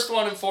my first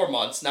one in 4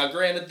 months. Now,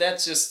 granted,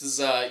 that's just as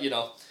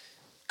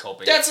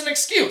coping. That's an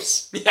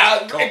excuse.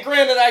 Yeah.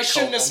 Granted, I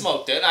shouldn't have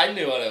smoked it. I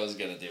knew what I was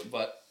gonna do,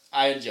 but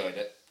I enjoyed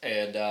it.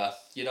 And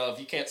if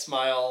you can't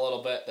smile a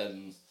little bit,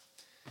 then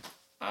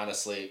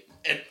honestly,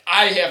 and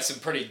I have some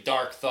pretty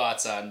dark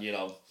thoughts on,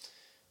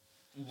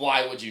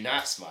 why would you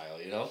not smile,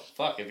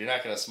 Fuck, if you're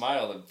not going to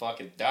smile, then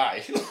fucking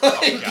die.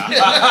 Oh, God.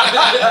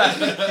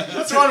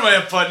 That's one way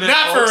of putting it.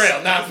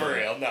 Not for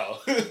real, no.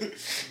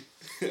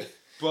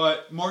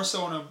 But more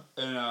so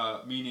in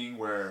a meaning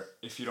where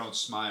if you don't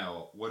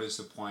smile, what is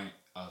the point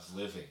of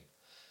living?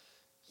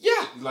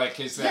 Yeah. Like,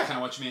 is that kind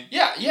of what you mean?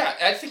 Yeah.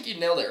 I think you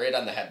nailed it right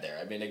on the head there.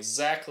 I mean,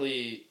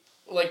 exactly...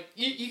 Like,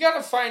 you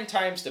gotta find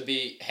times to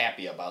be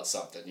happy about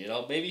something,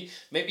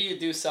 Maybe you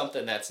do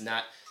something that's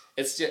not...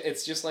 It's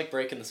just like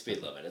breaking the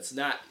speed limit. It's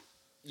not...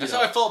 That's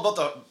how I felt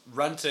about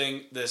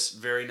renting this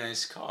very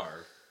nice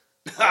car.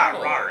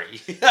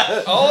 Rari.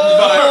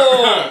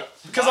 Oh!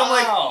 Because I'm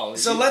like...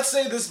 So let's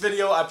say this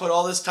video, I put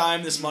all this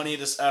time, this money,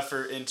 this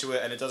effort into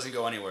it, and it doesn't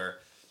go anywhere.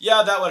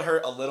 Yeah, that would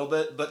hurt a little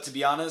bit, but to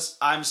be honest,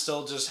 I'm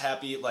still just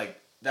happy, like...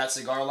 That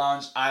cigar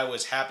lounge, I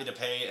was happy to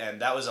pay,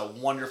 and that was a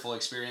wonderful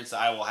experience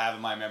that I will have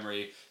in my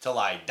memory till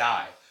I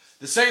die.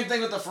 The same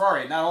thing with the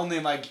Ferrari. Not only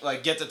am I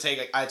get to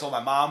take, I told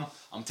my mom,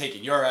 I'm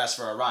taking your ass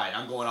for a ride.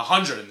 I'm going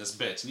 100 in this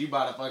bitch, and you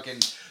about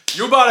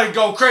to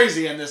go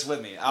crazy in this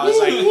with me. I was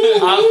like,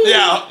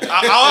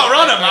 I'll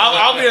outrun him.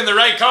 I'll be in the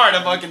right car to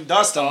fucking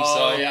dust him.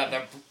 Oh, so.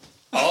 Yeah,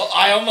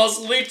 I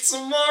almost leaked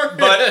some more.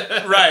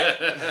 But, right.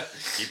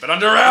 Keep it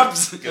under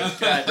wraps.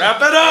 Wrap it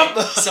up.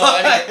 So,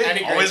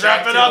 always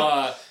wrap it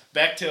up.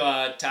 Back to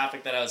a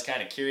topic that I was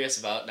kind of curious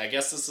about, and I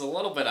guess this is a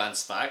little bit on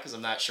spot because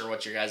I'm not sure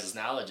what your guys'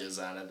 knowledge is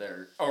on it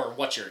or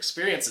what your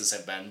experiences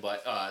have been,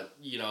 but, have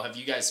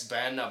you guys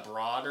been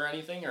abroad or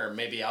anything, or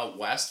maybe out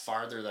west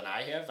farther than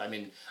I have? I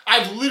mean,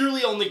 I've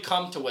literally only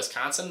come to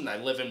Wisconsin, and I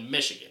live in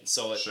Michigan,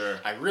 so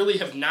I really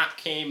have not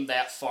came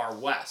that far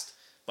west.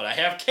 But I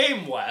have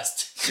came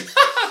west.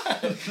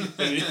 If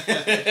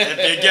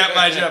you get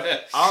my job.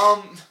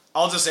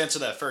 I'll just answer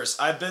that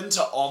first. I've been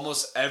to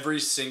almost every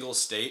single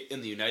state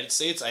in the United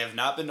States. I have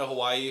not been to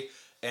Hawaii,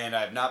 and I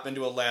have not been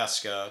to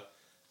Alaska,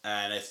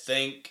 and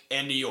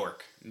and New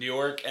York. New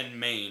York and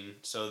Maine,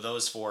 so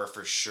those 4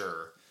 for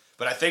sure.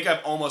 But I think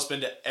I've almost been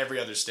to every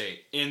other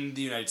state in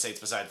the United States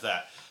besides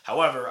that.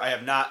 However, I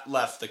have not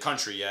left the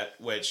country yet,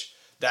 which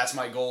that's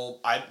my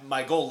goal.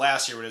 My goal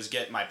last year was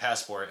get my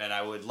passport, and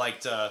I would like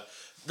to...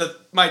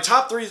 My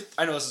top 3...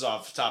 I know this is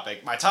off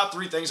topic. My top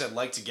 3 things I'd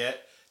like to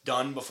get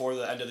done before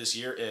the end of this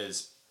year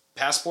is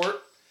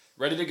passport,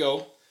 ready to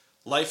go,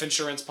 life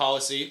insurance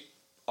policy,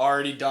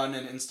 already done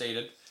and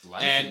instated.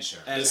 Life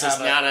insurance. And this is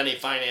not any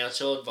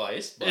financial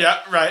advice. But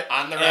yeah, right.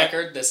 On the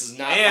record, this is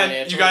not financial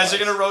advice. And you guys are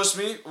going to roast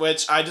me,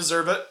 which I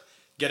deserve it.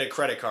 Get a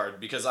credit card,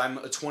 because I'm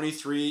a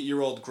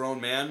 23-year-old grown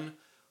man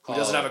who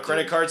doesn't have a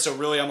credit card, so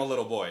really I'm a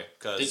little boy.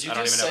 Did you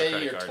just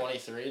say you're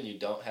 23 and you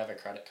don't have a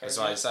credit card? That's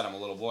why I said I'm a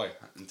little boy.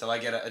 Until I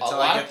get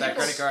that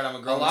credit card, I'm a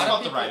grown man. It's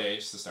not the right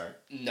age to start.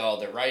 No,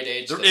 the right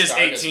age to is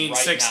start 18, is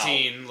right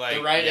 16. Now. Like,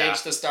 the right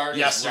age to start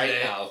yesterday.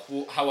 is right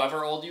now.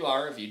 However old you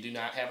are, if you do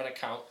not have an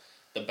account,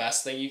 the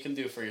best thing you can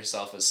do for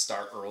yourself is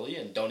start early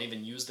and don't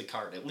even use the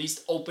card. At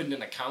least open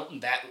an account,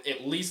 and that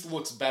at least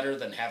looks better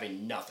than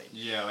having nothing.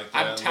 Yeah, like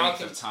the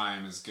length of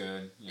time is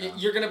good. Yeah.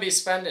 You're going to be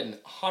spending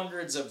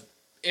hundreds of...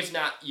 If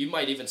not, you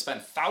might even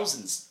spend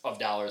thousands of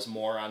dollars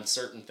more on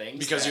certain things.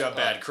 Because you have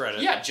bad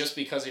credit. Yeah, just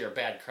because of your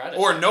bad credit.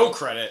 Or no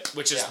credit,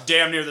 which is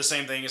damn near the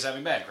same thing as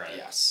having bad credit.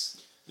 Yes.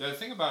 Yeah, the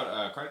thing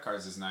about credit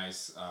cards is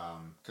nice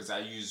because I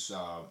use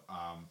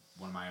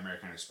one of my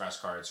American Express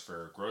cards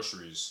for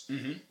groceries,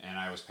 and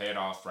I was paid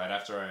off right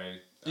after I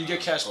you get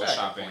cash back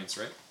shopping. Points,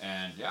 right?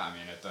 And yeah, I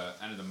mean at the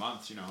end of the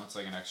month, it's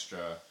like an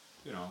extra,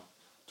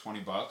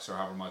 $20 or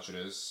however much it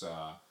is.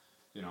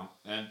 You know,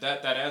 and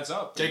that adds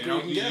up. Take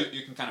what you can get.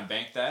 You can kind of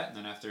bank that, and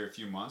then after a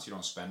few months, you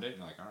don't spend it.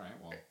 You're like, all right,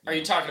 well. Are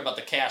you talking about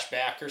the cash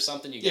back or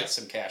something? You get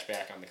some cash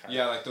back on the card.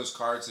 Yeah, like those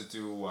cards that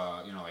do,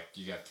 like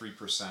you get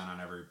 3%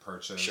 on every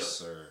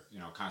purchase, or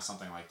kind of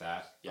something like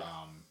that. Yeah.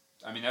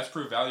 I mean, that's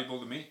proved valuable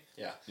to me.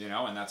 Yeah.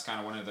 And that's kind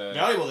of one of the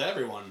valuable to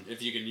everyone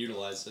if you can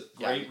utilize it.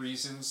 Great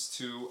reasons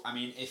to. I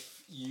mean,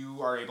 if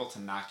you are able to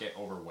not get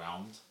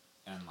overwhelmed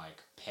and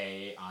like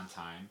pay on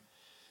time.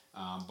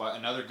 But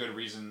another good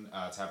reason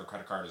to have a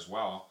credit card as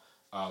well,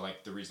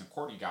 like the reason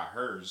Courtney got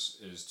hers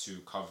is to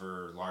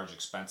cover large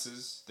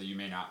expenses that you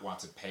may not want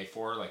to pay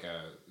for, like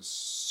a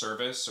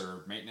service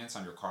or maintenance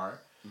on your car.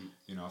 Mm-hmm.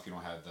 If you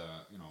don't have the,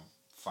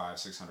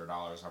 $500-$600,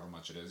 however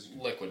much it is.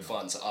 Liquid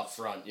funds up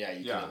front, you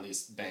can at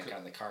least bank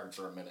on the card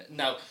for a minute.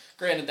 Now,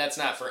 granted, that's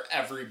not for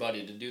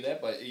everybody to do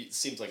that, but it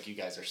seems like you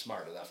guys are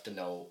smart enough to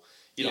know,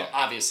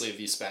 obviously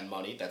if you spend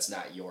money, that's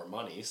not your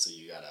money, so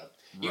you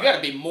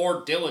gotta be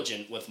more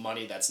diligent with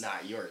money that's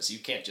not yours. You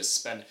can't just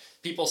spend.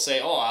 People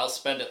say, "Oh, I'll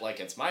spend it like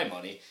it's my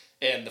money,"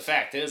 and the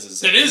fact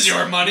is it is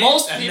your money.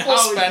 Most people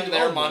spend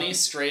their money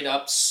straight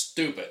up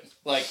stupid.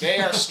 Like they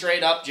are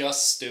straight up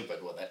just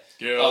stupid with it.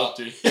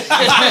 Guilty.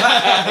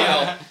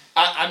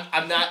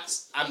 I'm not.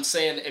 I'm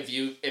saying if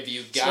you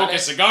got smoking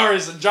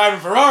cigars and driving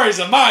Ferraris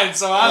are mine,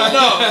 so I don't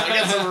know. I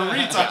guess I'm a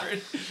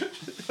retard.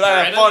 But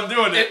I have fun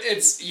doing it.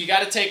 It's you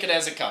got to take it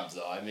as it comes,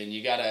 though. I mean,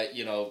 you gotta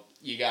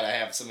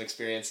have some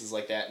experiences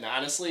like that. And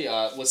honestly,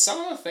 with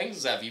some of the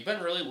things that you've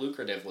been really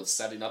lucrative with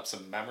setting up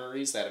some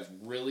memories that have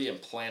really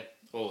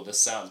Oh, this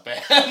sounds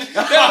bad.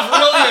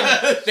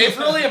 They've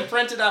really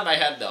imprinted on my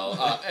head, though.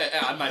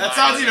 On my that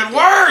sounds even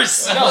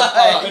worse. No,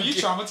 have you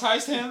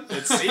traumatized him?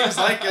 It seems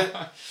like it.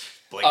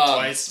 Blink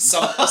twice.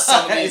 Some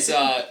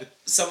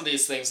of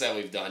these things that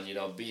we've done,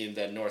 being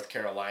that North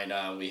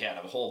Carolina, we had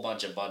a whole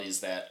bunch of buddies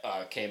that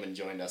came and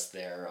joined us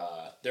there.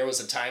 There was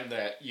a time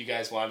that you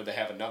guys wanted to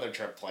have another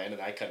trip planned,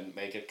 and I couldn't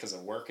make it because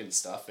of work and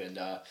stuff. And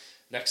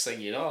next thing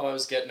you know, I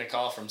was getting a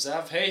call from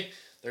Zev. Hey,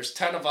 there's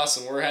 10 of us,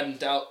 and we're heading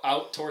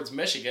out towards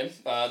Michigan.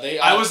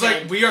 I was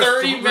like, we are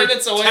 30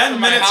 minutes away 10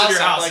 from my minutes house. of your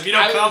house. Like, if you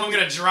don't come, I'm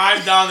going to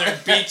drive down there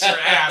and beat your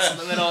ass in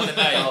the middle of the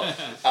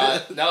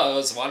night. No, it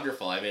was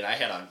wonderful. I mean, I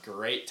had a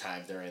great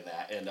time during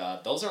that. And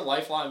those are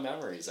lifelong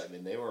memories. I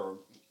mean, they were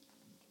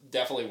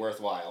definitely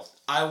worthwhile.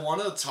 I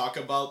want to talk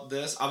about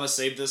this. I'm going to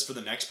save this for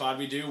the next pod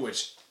we do,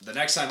 which the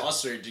next time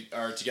us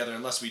are together,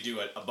 unless we do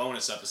a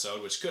bonus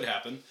episode, which could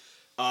happen.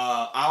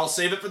 I'll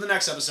save it for the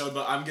next episode,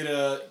 but I'm going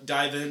to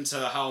dive into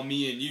how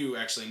me and you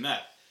actually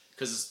met.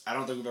 Because I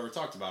don't think we've ever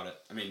talked about it.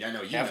 I mean, I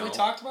know you Have we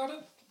talked about it?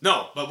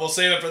 No, but we'll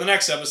save it for the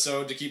next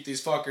episode to keep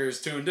these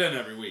fuckers tuned in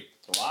every week.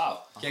 Wow.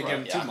 Can't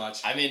give them too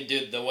much. I mean,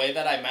 dude, the way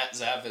that I met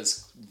Zev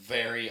is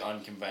very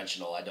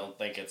unconventional. I don't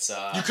think it's...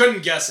 You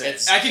couldn't guess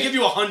it. I could give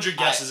you 100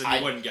 guesses and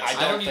you wouldn't guess it.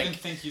 I don't even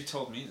think you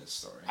told me this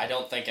story. I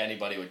don't think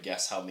anybody would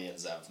guess how me and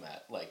Zev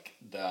met. Like,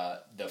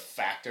 the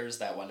factors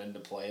that went into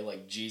play,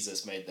 like,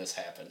 Jesus made this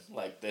happen.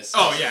 Like, this...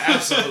 Oh, yeah,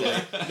 absolutely.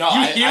 No,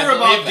 you hear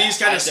about these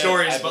kind of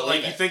stories, but,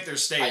 like, you think they're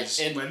staged.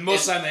 And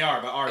most of the time they are,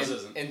 but ours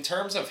isn't. In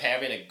terms of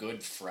having a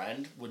good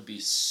friend would be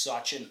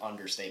such an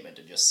understatement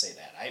to just say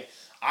that.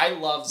 I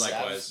love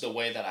Zev the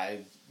way that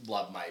I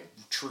love my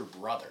true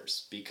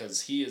brothers,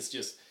 because he is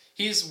just,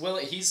 he's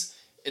willing,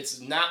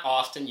 it's not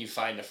often you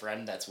find a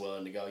friend that's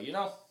willing to go,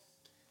 you're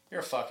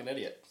a fucking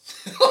idiot.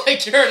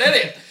 Like, you're an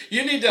idiot.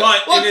 You need to...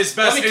 But in his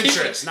best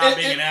interest, not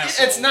being an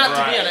asshole. It's not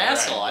to be an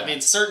asshole. Right. I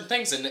mean, certain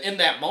things, in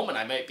that moment,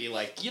 I might be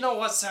like, you know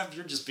what, Zev,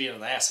 you're just being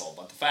an asshole.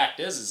 But the fact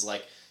is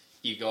like,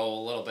 you go a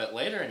little bit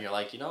later and you're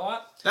like, you know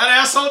what? That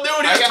asshole knew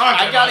what he was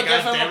talking about. I gotta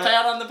give him a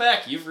pat on the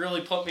back. You've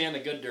really put me in a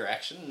good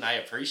direction, and I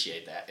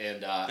appreciate that.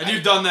 And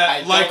you've done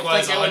that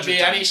likewise. I don't think it would be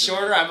any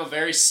shorter. I'm a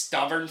very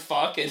stubborn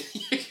fuck, and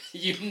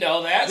you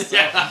know that.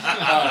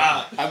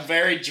 So, I'm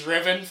very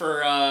driven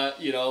for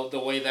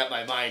the way that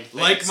my mind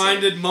thinks.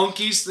 Like-minded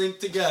monkeys think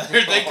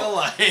together. Think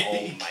alike.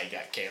 Oh my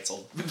god,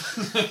 canceled.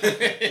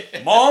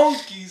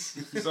 Monkeys.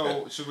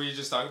 So should we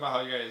just talk about how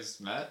you guys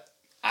met?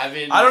 I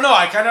mean, I don't know.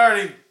 I kind of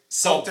already.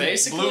 So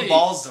basically, blue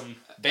balls them.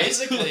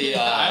 Basically,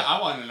 I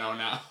want to know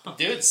now,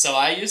 dude. So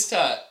I used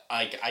to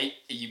I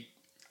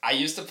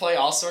used to play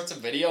all sorts of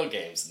video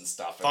games and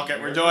stuff. Fuck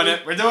it, we're doing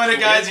it. We're doing it,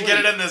 guys. You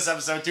get it in this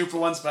episode.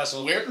 2-for-1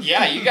 special.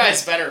 You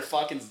guys better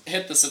fucking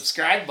hit the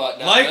subscribe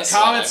button. Like,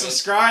 comment,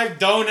 subscribe,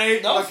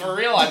 donate. No, for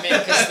real. I mean,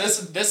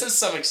 because this is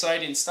some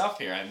exciting stuff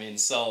here. I mean,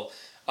 so.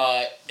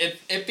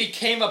 It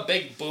became a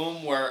big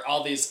boom where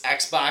all these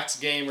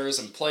Xbox gamers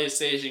and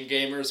PlayStation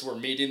gamers were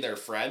meeting their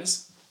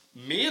friends.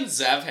 Me and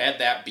Zev had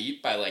that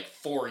beat by like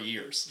 4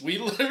 years. We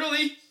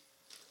literally,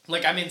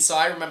 so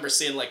I remember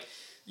seeing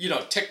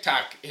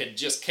TikTok had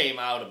just came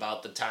out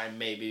about the time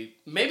maybe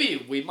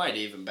we might have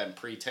even been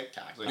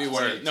pre-TikTok. We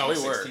were.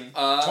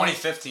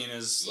 2015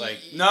 is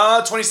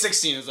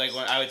 2016 is when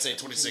I would say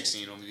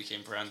 2016 when we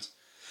became friends.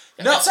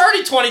 No. It's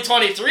already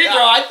 2023, bro.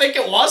 I think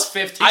it was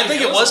 15. I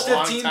think it was a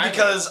long 15 time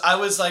because ago. I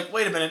was like,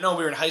 wait a minute, no,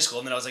 we were in high school,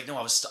 and then I was like, no,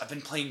 I've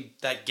been playing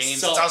that game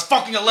since I was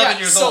fucking 11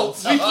 years old.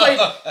 So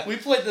we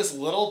played this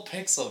little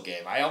pixel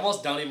game. I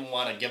almost don't even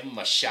want to give them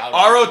a shout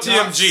out.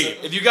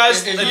 ROTMG. If you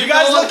guys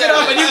look it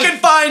up and you can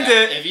find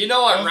it. If you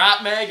know what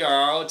Rotmag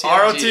or ROTMG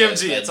ROTMG,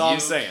 is, that's all I'm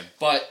saying.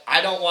 But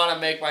I don't want to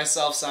make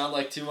myself sound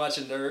like too much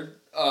a nerd.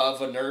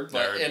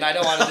 Nerd. And I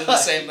don't want to do the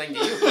same thing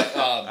to you. But,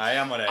 I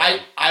am what I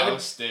am.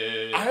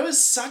 I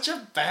was such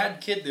a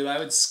bad kid, dude. I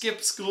would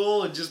skip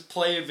school and just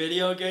play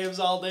video games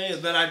all day,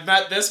 and then I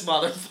met this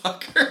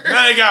motherfucker.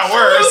 Then it got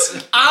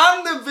worse.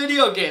 On the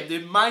video game,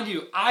 dude. Mind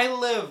you,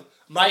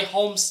 my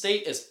home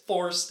state is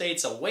 4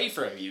 states away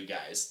from you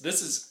guys.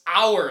 This is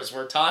hours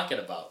we're talking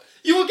about.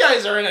 You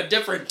guys are in a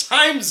different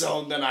time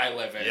zone than I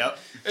live in. Yep.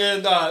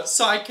 And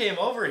so I came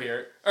over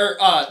here.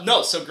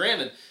 So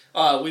granted,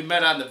 we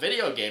met on the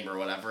video game or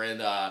whatever,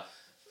 and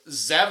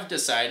Zev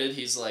decided,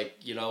 he's like,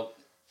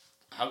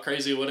 how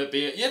crazy would it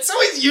be? It's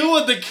always you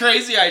with the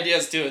crazy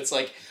ideas, too. It's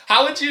like,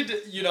 how would you,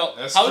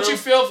 how would you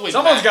feel if we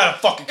Someone's got to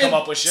fucking come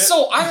up with shit.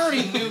 So I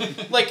already knew,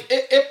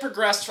 it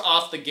progressed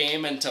off the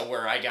game into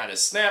where I got his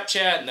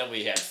Snapchat, and then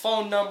we had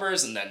phone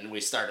numbers, and then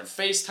we started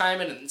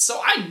FaceTiming, and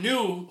so I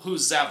knew who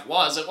Zev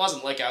was. It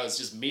wasn't like I was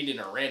just meeting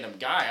a random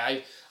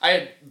guy. I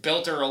had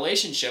built a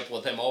relationship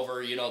with him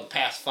over, the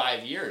past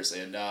 5 years,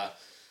 and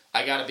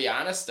I gotta be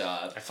honest.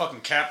 I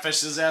fucking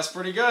catfished his ass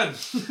pretty good.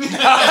 He did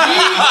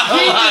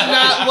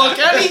not look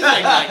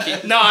anything like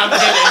it. No, I'm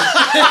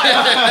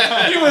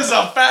kidding. He was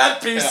a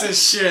fat piece of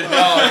shit.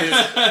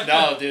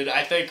 No, dude.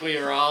 I think we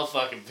were all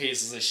fucking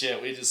pieces of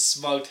shit. We just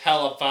smoked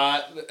hella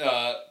pot.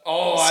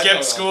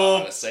 Skipped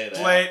school.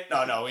 Played.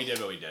 No, we did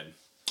what we did.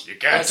 You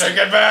can't take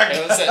it back.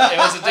 It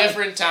was a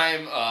different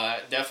time.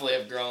 Definitely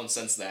have grown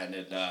since then.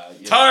 And,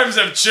 times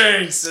have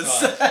changed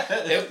since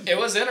it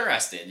was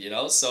interesting,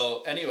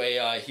 So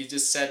anyway, he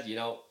just said,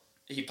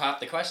 he popped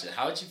the question.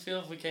 How would you feel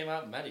if we came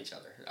out and met each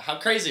other? How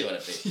crazy would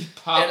it be? He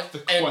popped the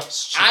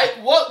question.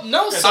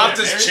 Popped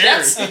his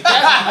cherry.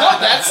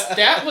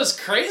 That was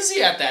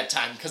crazy at that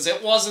time because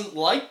it wasn't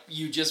like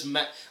you just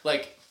met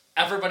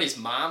everybody's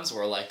moms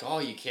were like, "Oh,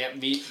 you can't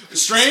meet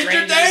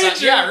stranger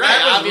danger." Yeah, right.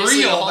 That was obviously,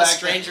 real the whole back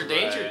stranger then.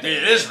 danger. Right. Thing.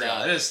 It is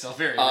real. It is still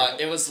very real.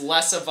 It was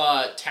less of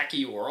a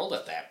techie world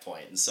at that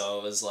point, and so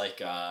it was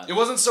like. It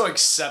wasn't so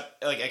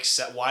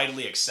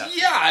widely accepted.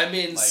 Yeah, I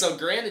mean, so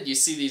granted, you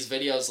see these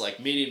videos like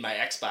meeting my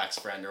Xbox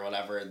friend or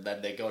whatever, and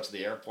then they go to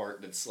the airport,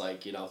 and it's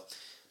like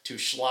two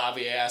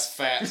schlobby ass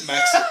fat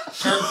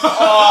Mexicans.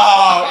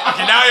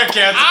 Okay, now you're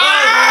canceled.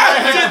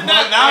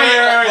 Now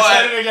you're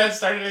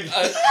start it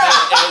again.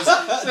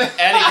 At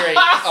any rate,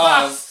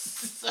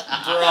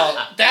 bro,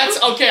 that's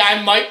okay.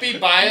 I might be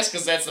biased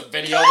because that's the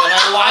video that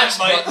I watched.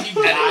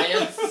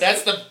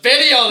 That's the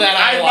video that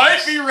I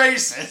watched. Might be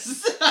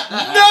racist.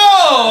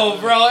 No,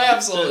 bro,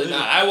 absolutely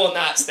not. I will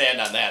not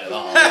stand on that at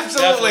all.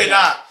 Absolutely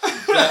not.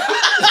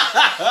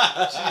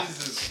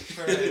 Jesus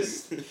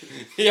Christ.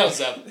 Yo,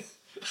 Zeb.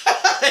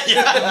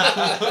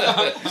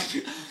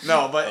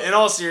 No, but in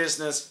all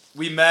seriousness,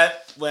 we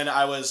met when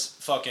I was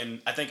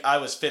I think I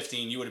was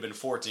 15, you would have been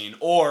 14,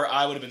 or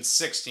I would have been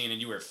 16 and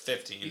you were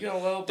 15. You got a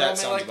little bro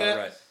me like that?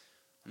 Right.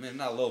 I mean, I'm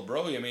not a little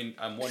bro. I mean,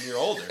 I'm 1 year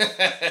older.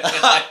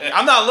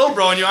 I'm not a little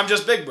bro in you. I'm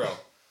just big bro.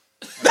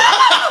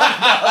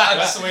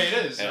 That's the way it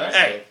is, right?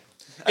 Hey.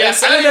 Yeah,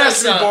 I didn't have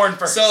to be born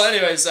first. So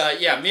anyways,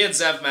 me and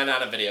Zev met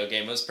on a video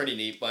game. It was pretty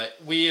neat, but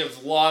we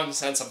have long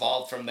since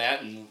evolved from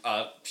that, and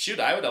I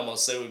would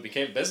almost say we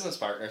became business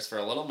partners for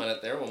a little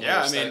minute there when we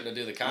were starting to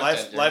do the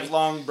content.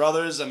 Lifelong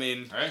brothers, I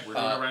mean. Right, we're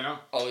doing it right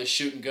now. Always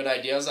shooting good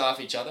ideas off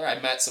each other. I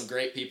met some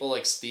great people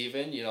like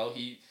Steven,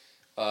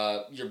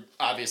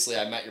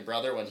 I met your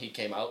brother when he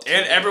came out.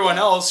 And everyone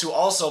else who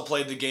also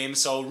played the game.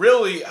 So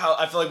really,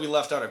 I feel like we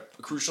left out a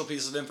crucial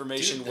piece of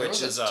information,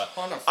 which is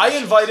I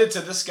invited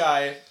to this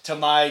guy to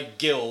my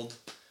guild,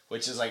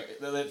 which is like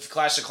the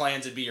Clash of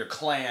Clans would be your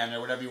clan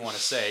or whatever you want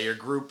to say, your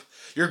group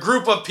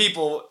of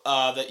people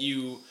that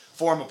you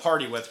form a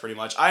party with, pretty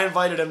much. I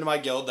invited him to my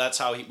guild. That's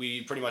how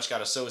we pretty much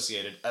got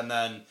associated. And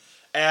then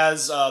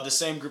as the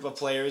same group of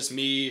players,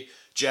 me,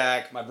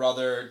 Jack, my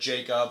brother,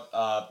 Jacob,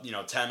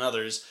 10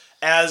 others.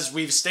 As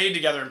we've stayed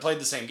together and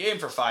played the same game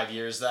for 5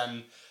 years,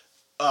 then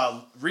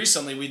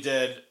recently we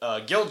did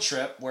a guild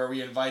trip where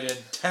we invited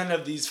 10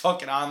 of these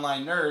fucking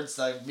online nerds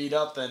to meet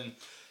up and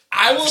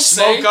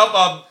smoke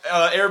up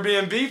a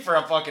Airbnb for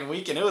a fucking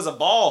week, and it was a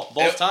ball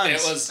both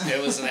times.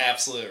 It was an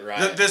absolute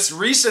riot. This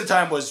recent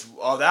time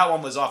that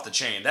one was off the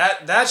chain.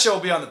 That show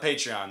will be on the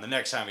Patreon the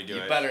next time we do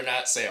it. You better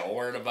not say a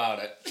word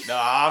about it. No,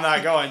 I'm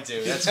not going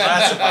to. That's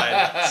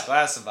classified. It's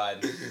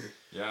classified.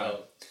 Yeah.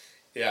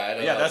 Yeah, I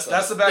don't Yeah, know.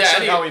 that's the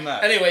backstory how we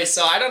met. Anyway,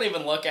 so I don't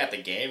even look at the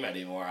game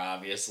anymore,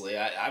 obviously.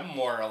 I'm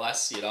more or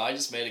less, I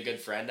just made a good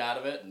friend out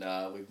of it,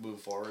 and we've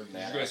moved forward in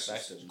that Did you guys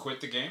aspect.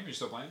 quit the game? Are you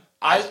still playing?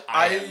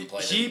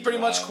 He pretty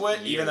much quit,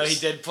 years. even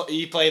though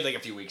he played like a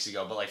few weeks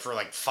ago, but like for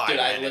like 5 Dude,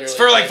 minutes.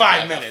 For like like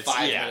 5 minutes. A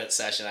 5 yeah. minute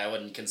session, I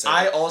wouldn't consider.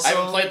 I I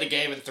haven't played the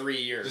game in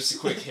 3 years. Just a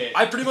quick hit.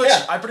 I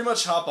pretty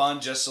much hop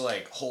on just to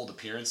like hold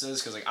appearances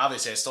because like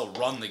obviously I still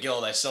run the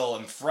guild. I still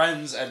am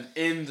friends and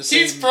in the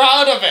same. He's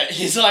proud of it.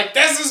 He's like,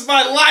 this is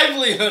my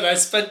livelihood. I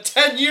spent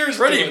 10 years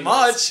Pretty doing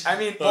much. this. I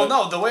mean, well,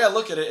 no. The way I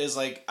look at it is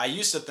like I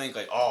used to think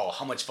like, oh,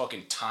 how much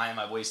fucking time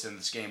I've wasted in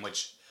this game,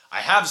 which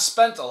I have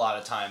spent a lot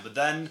of time. But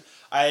then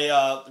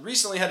I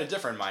recently had a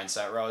different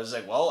mindset where I was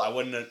like, well, I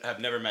wouldn't have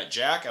never met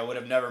Jack. I would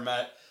have never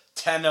met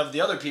 10 of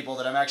the other people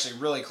that I'm actually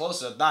really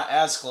close with. Not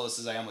as close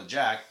as I am with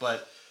Jack,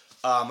 but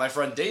my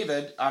friend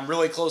David, I'm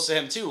really close to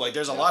him too. Like,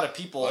 the's a lot of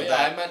people.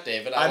 I met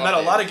David. I met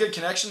a lot of good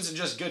connections and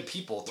just good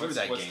people through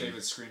that game. What's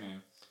David's screen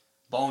name?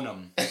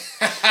 Bonum. Shout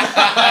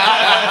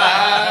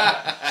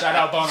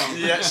out Bonum.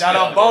 Yeah, shout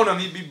out Bonum.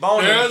 He'd be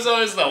Bonum. There was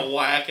always the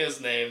wackest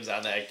names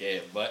on that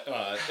game, but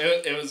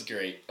it was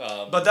great.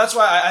 But that's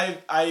why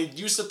I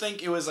used to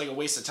think it was like a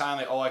waste of time.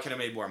 Like, oh, I could have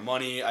made more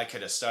money. I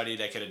could have studied.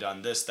 I could have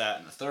done this, that,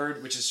 and the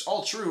third, which is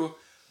all true.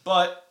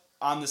 But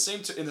in the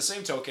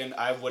same token,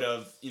 I would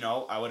have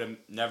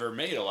never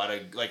made a lot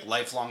of like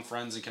lifelong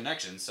friends and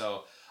connections.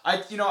 So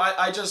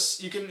I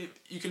just you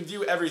can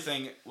view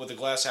everything with a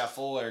glass half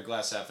full or a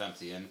glass half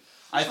empty, and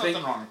There's I think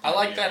nothing wrong with I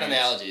like video that games.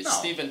 analogy. No.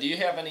 Stephen, do you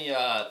have any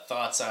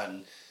thoughts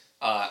on...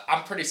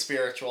 I'm pretty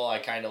spiritual. I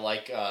kind of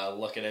like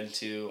looking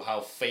into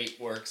how fate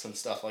works and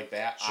stuff like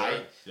that.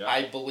 Sure, yeah.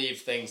 I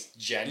believe things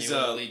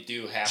genuinely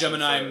do happen.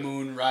 Gemini,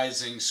 Moon,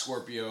 Rising,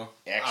 Scorpio.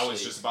 I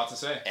was just about to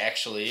say.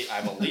 Actually,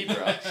 I'm a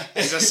Libra.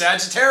 He's a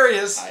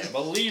Sagittarius. I am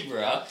a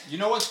Libra. You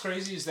know what's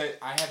crazy is that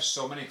I have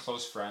so many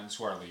close friends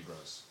who are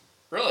Libras.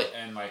 Really?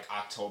 And like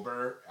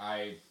October,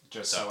 I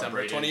just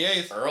September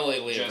celebrated 28th.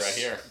 Early Libra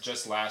here.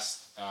 Just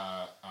last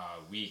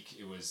week,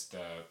 it was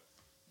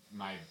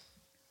my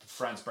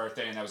friend's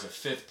birthday, and that was the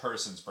 5th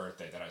person's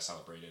birthday that I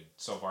celebrated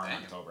so far in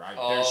October.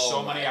 There's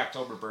so many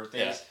October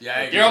birthdays.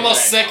 Yeah, You're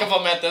almost sick of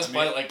them at this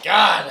point. Like,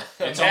 God,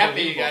 I'm It's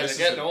happy you guys are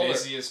getting older. This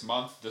is the busiest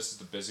month. This is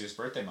the busiest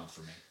birthday month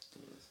for me.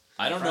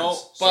 I don't know.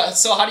 But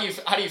so how do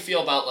you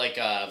feel about like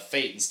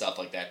fate and stuff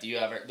like that? Do you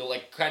ever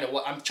like kind of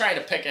what I'm trying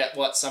to pick at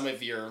what some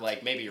of your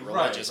like maybe your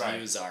religious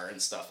views are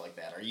and stuff like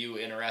that? Are you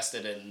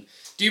interested in?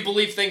 Do you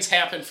believe things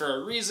happen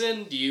for a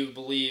reason? Do you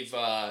believe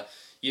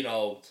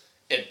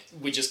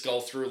we just go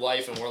through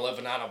life and we're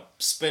living on a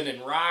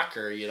spinning rock,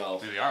 or We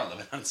are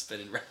living on a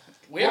spinning rock.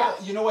 We are.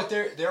 You know what?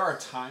 There are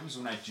times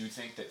when I do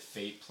think that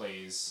fate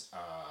plays a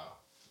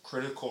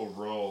critical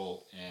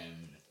role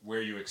in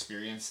where you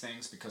experience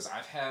things, because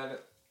I've had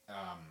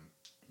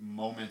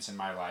moments in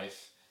my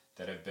life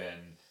that have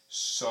been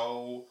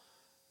so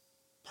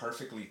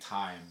perfectly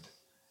timed,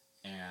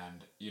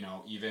 and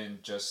even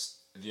just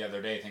the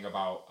other day, think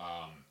about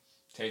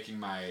taking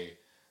my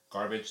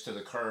garbage to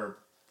the curb,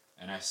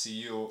 and I see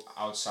you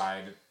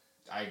outside.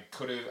 I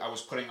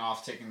was putting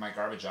off taking my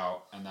garbage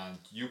out, and then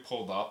you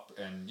pulled up,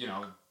 and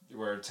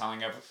were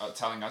telling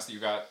us that you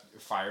got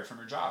fired from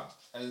your job,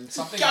 and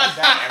something like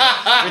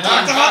that. We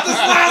talked about this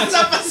last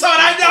episode.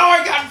 I know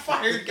I got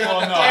fired. Well,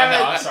 no,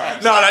 I'm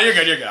sorry. No, you're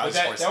good. You're good.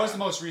 But that was the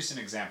most recent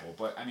example,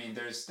 but I mean,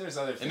 there's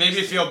other things. It made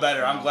me feel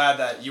better. I'm glad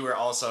that you were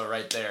also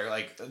right there.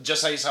 Like,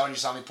 just how you saw when you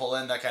saw me pull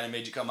in, that kind of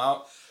made you come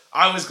out.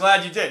 I was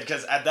glad you did,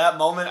 because at that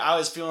moment, I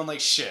was feeling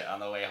like shit on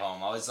the way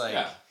home. I was like...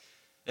 Yeah.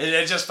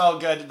 It just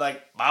felt good,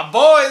 like, my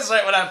boys,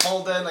 right when I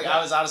pulled in. Like,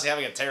 I was honestly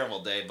having a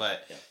terrible day,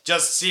 but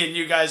just seeing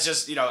you guys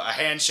just, a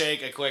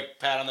handshake, a quick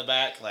pat on the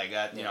back, like,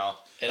 that,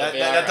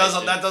 that does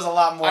a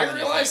lot more than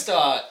you think.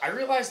 I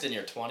realized in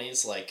your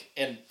 20s, like,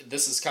 and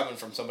this is coming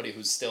from somebody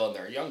who's still in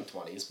their young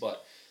 20s,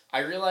 but I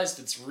realized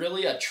it's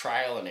really a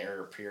trial and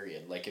error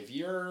period. Like,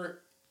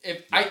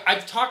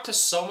 I've talked to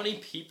so many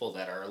people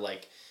that are,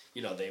 like,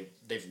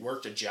 they've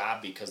worked a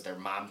job because their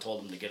mom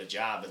told them to get a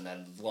job, and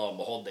then lo and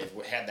behold, they've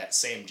had that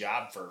same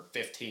job for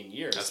 15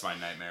 years. That's my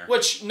nightmare.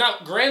 Which, now,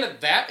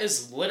 granted, that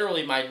is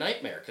literally my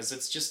nightmare, because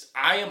it's just,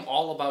 I am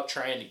all about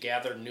trying to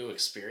gather new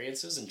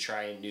experiences and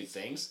trying new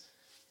things.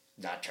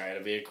 Not trying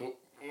to be a cool...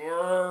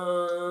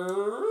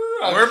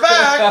 We're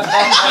back!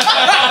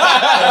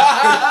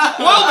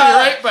 We'll be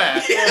right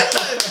back.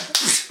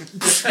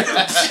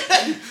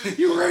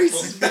 You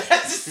racist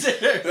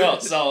bastard! No,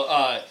 so,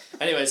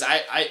 anyways,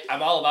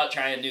 I'm all about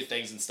trying new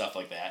things and stuff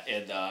like that,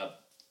 and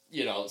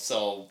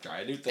so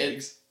try new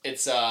things.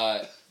 It's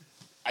I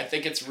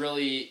think it's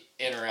really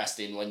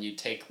interesting when you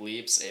take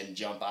leaps and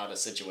jump out of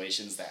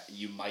situations that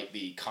you might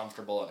be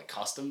comfortable and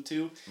accustomed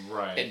to,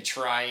 right? And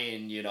try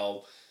and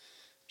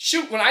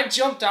shoot. When I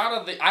jumped out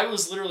of I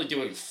was literally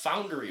doing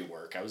foundry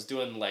work. I was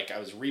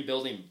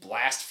rebuilding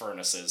blast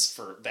furnaces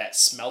that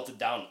smelted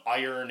down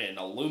iron and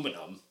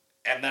aluminum,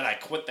 and then I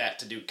quit that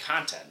to do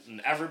content,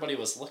 and everybody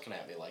was looking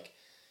at me like,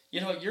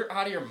 you're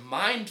out of your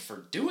mind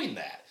for doing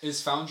that.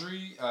 Is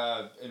foundry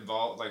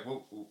involved? Like,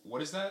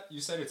 what is that?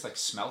 You said it's like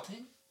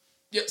smelting?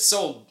 Yeah,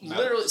 so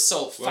literally,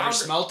 so Whoever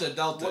smelted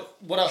dealt it.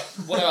 What a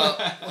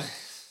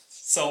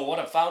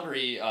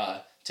foundry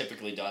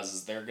typically does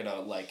is they're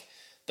gonna like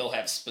they'll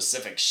have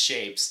specific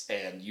shapes,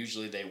 and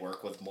usually they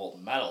work with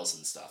molten metals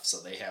and stuff. So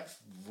they have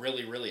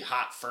really, really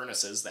hot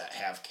furnaces that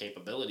have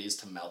capabilities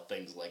to melt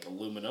things like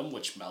aluminum,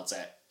 which melts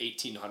at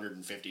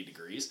 1850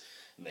 degrees,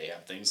 and they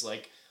have things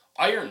like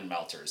iron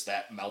melters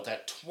that melt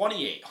at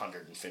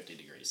 2850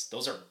 degrees.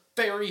 Those are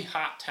very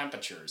hot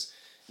temperatures.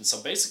 And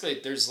so basically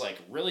there's like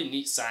really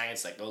neat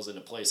science that goes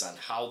into place on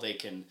how they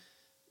can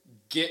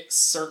get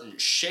certain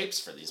shapes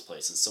for these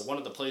places. So one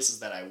of the places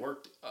that I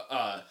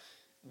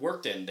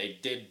worked in, they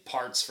did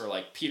parts for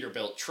like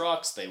Peterbilt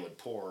trucks. They would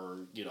pour,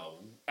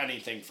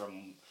 anything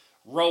from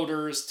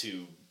rotors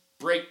to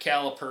brake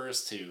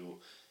calipers to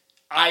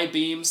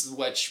I-beams,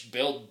 which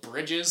build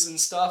bridges and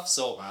stuff.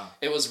 So wow.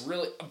 It was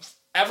really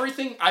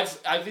everything.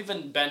 I've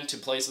even been to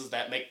places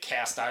that make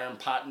cast iron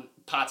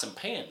pots and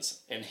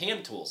pans and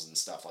hand tools and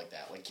stuff like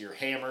that, like your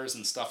hammers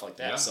and stuff like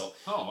that. Yeah. So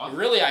wow.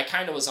 really, I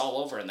kind of was all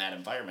over in that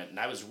environment, and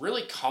I was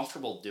really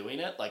comfortable doing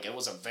it. Like, it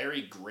was a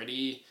very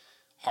gritty,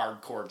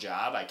 hardcore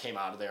job. I came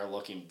out of there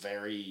looking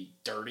very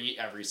dirty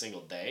every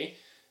single day,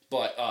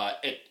 but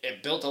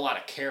it built a lot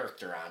of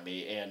character on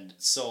me. And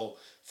so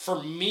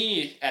for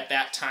me at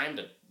that time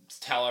to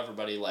tell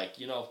everybody, like,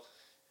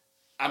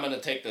 I'm going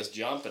to take this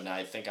jump and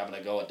I think I'm going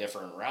to go a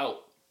different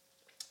route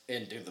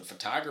and do the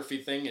photography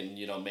thing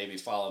and, maybe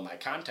follow my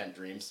content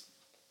dreams,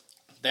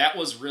 that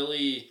was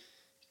really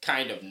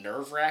kind of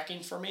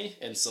nerve-wracking for me.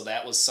 And so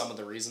that was some of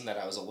the reason that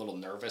I was a little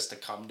nervous to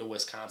come to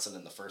Wisconsin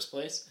in the first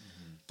place.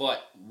 Mm-hmm.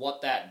 But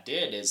what that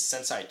did is,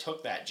 since I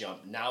took that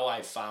jump, now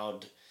I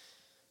found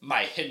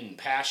my hidden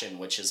passion,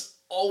 which has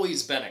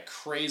always been a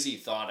crazy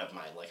thought of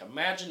mine. Like,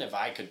 imagine if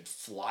I could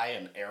fly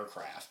an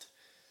aircraft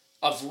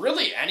of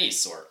really any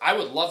sort. I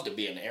would love to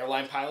be an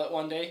airline pilot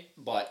one day,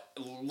 but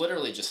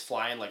literally just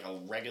flying like a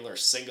regular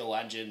single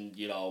engine,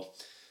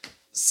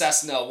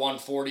 Cessna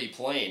 140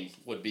 plane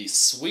would be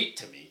sweet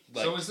to me.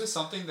 Like, so is this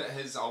something that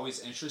has always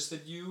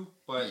interested you,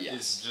 but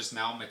yes. is just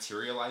now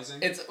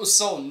materializing?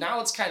 So now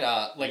it's kind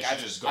of like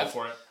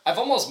for it. I've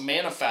almost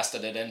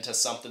manifested it into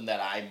something that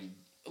I'm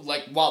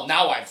like. Well,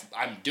 now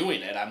I'm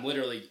doing it. I'm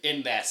literally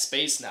in that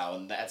space now,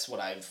 and that's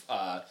what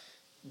I've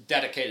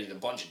dedicated a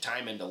bunch of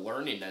time into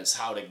learning, is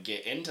how to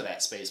get into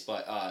that space.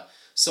 But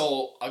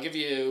so I'll give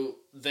you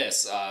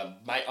this.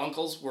 My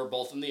uncles were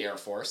both in the Air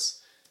Force.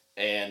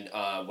 And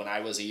when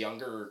I was a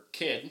younger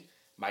kid,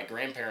 my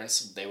grandparents,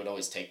 they would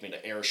always take me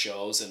to air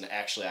shows, and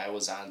actually I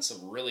was on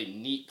some really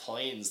neat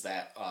planes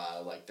that,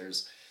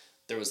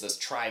 there was this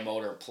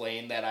tri-motor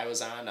plane that I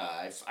was on.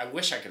 I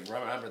wish I could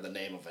remember the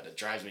name of it. It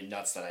drives me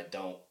nuts that I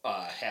don't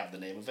have the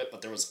name of it,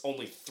 but there was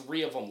only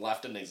 3 of them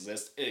left in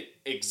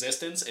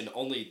existence, and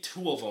only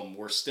 2 of them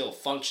were still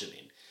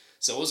functioning.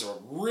 So it was a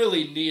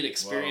really neat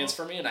experience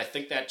for me, and I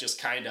think that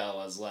just kind of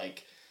was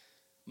like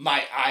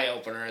my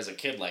eye-opener as a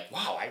kid, like,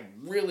 wow, I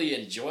really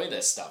enjoy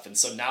this stuff. And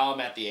so now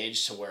I'm at the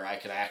age to where I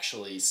could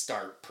actually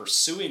start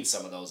pursuing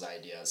some of those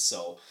ideas.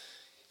 So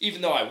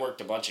even though I worked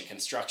a bunch of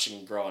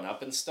construction growing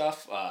up and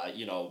stuff,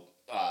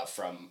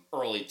 from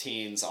early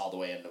teens all the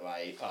way into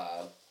my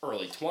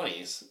early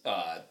 20s,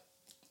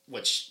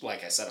 which,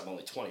 like I said, I'm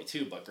only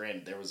 22, but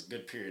granted, there was a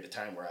good period of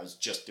time where I was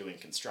just doing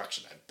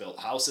construction. I built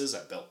houses,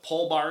 I built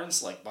pole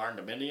barns, like barn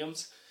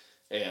dominiums,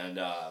 and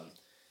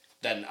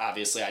then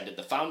obviously I did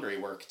the foundry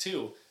work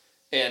too.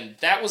 And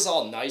that was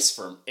all nice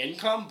for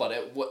income, but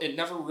it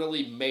never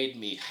really made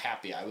me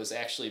happy. I was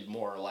actually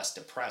more or less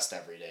depressed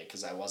every day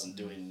because I wasn't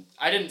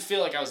I didn't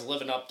feel like I was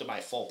living up to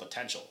my full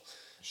potential.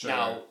 Sure.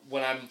 Now,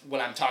 when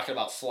I'm talking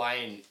about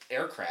flying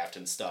aircraft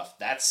and stuff,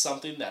 that's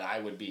something that I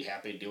would be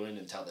happy doing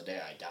until the day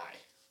I die.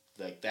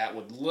 Like, that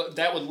would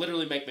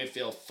literally make me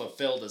feel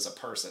fulfilled as a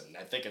person.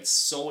 I think it's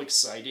so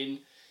exciting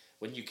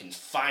when you can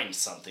find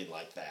something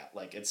like that.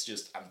 Like, it's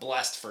just, I'm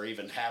blessed for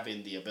even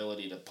having the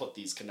ability to put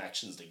these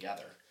connections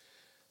together.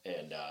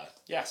 And,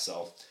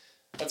 so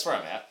that's where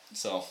I'm at.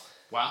 So.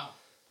 Wow.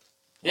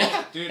 Yeah.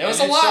 Well, dude, it was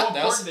a lot. It's so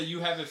important that you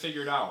have it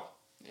figured out.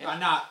 Yeah.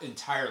 Not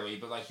entirely,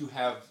 but like you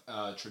have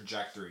a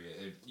trajectory.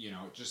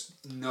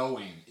 Just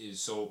knowing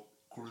is so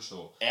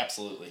crucial.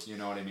 Absolutely. You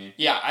know what I mean?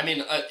 Yeah, I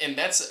mean, and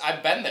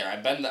I've been there.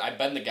 I've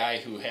been the guy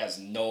who has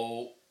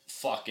no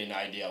fucking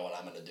idea what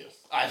I'm gonna do.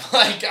 I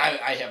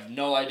have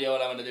no idea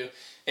what I'm gonna do.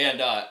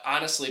 And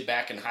honestly,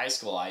 back in high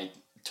school, I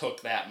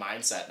took that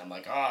mindset and I'm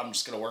like, I'm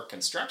just gonna work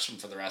construction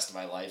for the rest of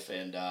my life.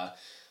 And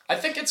I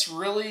think it's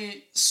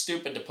really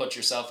stupid to put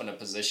yourself in a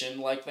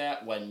position like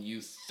that when you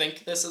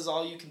think this is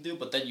all you can do,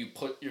 but then you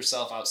put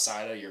yourself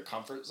outside of your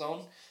comfort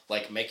zone,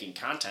 like making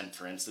content,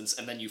 for instance,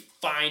 and then you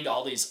find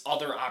all these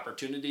other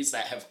opportunities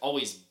that have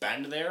always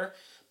been there,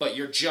 but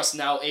you're just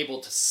now able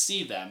to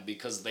see them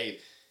because they,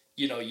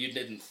 you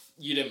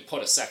didn't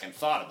put a second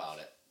thought about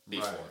it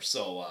before. Right.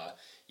 So,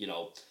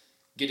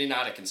 getting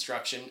out of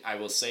construction, I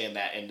will say in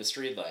that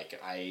industry,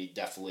 like, I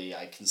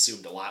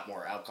consumed a lot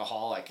more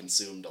alcohol. I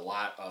consumed a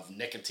lot of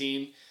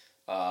nicotine.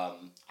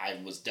 I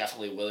was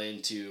definitely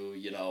willing to,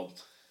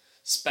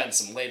 spend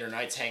some later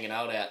nights hanging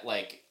out at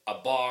like a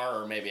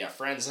bar or maybe a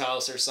friend's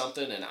house or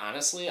something. And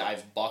honestly,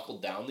 I've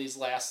buckled down these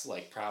last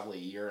like probably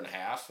a year and a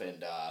half,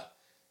 and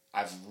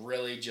I've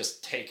really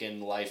just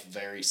taken life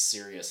very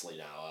seriously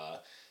now.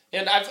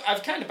 And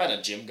I've kind of been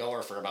a gym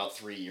goer for about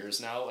 3 years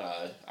now.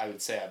 I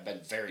would say I've been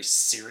very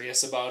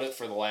serious about it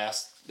for the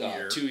last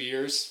 2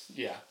 years.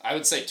 Yeah, I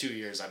would say 2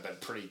 years. I've been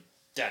pretty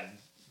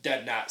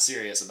dead not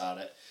serious about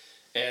it.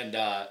 And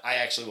I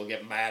actually will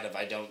get mad if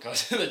I don't go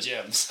to the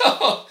gym.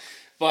 So,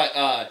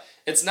 but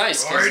it's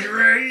nice.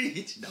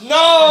 Rage?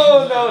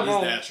 No.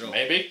 He's natural.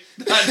 Maybe.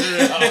 You got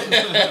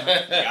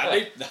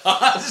me?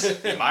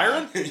 You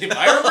Myron? You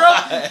Myron,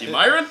 bro? You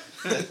Myron?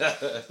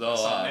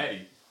 So,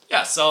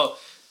 yeah, so,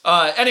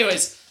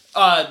 anyways,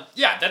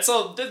 yeah, that's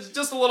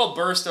just a little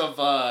burst of,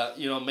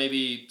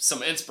 maybe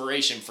some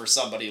inspiration for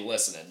somebody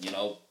listening,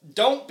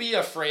 Don't be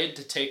afraid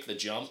to take the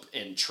jump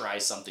and try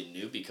something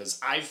new,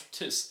 because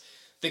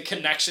the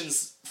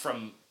connections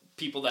from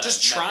people that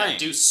just I've met trying that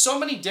do so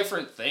many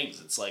different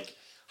things. It's like,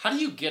 how do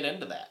you get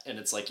into that? And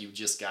it's like, you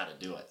just got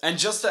to do it. And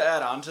just to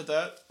add on to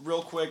that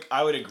real quick,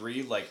 I would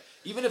agree, like,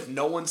 even if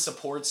no one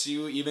supports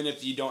you, even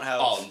if you don't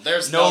have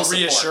there's no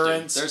support,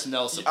 reassurance. Dude. There's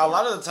no support. A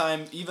lot of the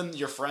time, even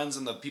your friends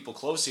and the people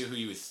close to you who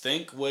you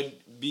think would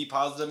be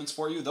positive and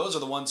support you, those are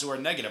the ones who are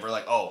negative. Are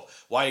like, oh,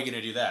 why are you going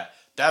to do that?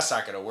 That's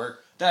not going to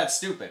work. That's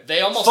stupid. They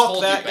almost Fuck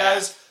hold that, you back.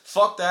 guys.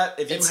 Fuck that.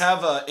 If you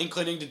have an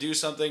inclining to do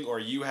something, or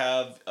you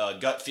have a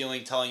gut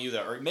feeling telling you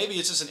that, or maybe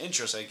it's just an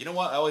interest, like, you know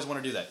what, I always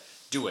want to do that.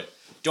 Do it.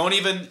 Don't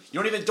even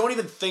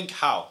think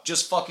how.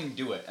 Just fucking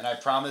do it. And I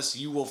promise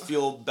you will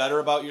feel better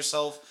about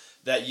yourself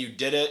that you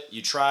did it,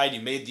 you tried,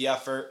 you made the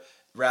effort,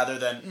 rather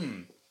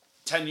than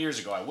 10 years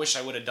ago, I wish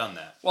I would have done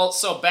that. Well,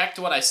 so back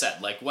to what I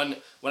said. Like, when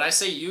I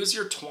say use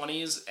your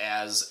 20s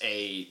as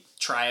a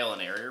trial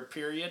and error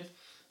period,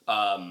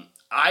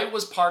 I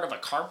was part of a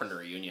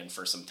carpenter union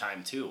for some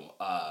time, too.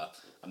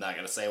 I'm not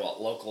going to say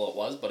what local it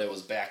was, but it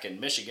was back in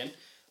Michigan.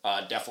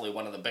 Definitely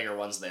one of the bigger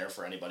ones there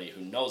for anybody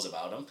who knows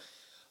about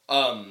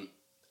them.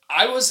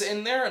 I was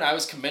in there, and I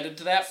was committed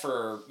to that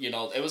for,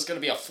 it was going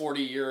to be a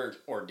 40-year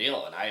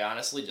ordeal, and I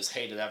honestly just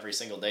hated every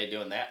single day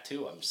doing that,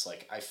 too. I'm just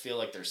like, I feel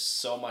like there's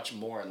so much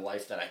more in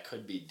life that I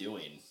could be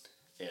doing,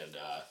 and,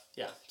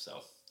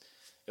 so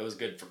it was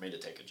good for me to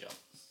take a jump.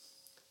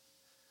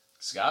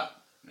 Scott,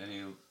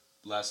 any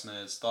last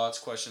minute thoughts,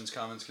 questions,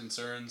 comments,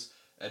 concerns,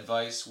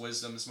 advice,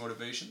 wisdoms,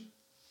 motivation?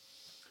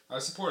 I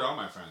support all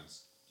my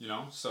friends,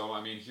 so,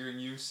 I mean, hearing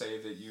you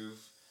say that you've,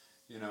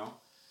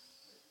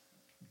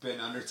 been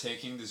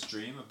undertaking this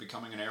dream of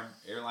becoming an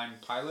airline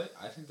pilot,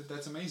 I think that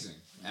that's amazing.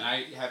 And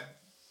I have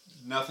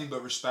nothing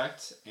but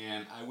respect,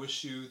 and I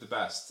wish you the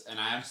best. And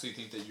I honestly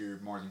think that you're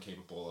more than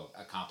capable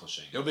of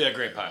accomplishing. You'll be a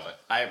great pilot.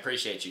 I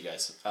appreciate you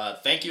guys.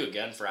 Thank you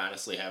again for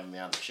honestly having me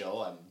on the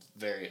show. I'm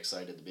very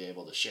excited to be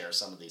able to share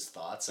some of these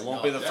thoughts. It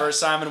won't be the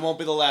first time, and it won't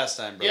be the last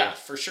time, bro. Yeah,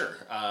 for sure.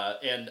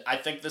 And I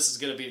think this is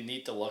going to be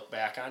neat to look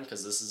back on,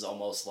 because this is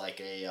almost like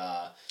it's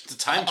a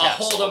time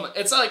capsule.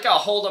 It's like a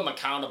hold 'em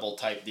accountable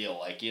type deal.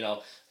 Like,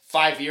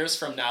 5 years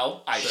from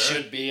now, I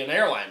should be an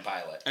airline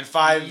pilot. And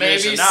 5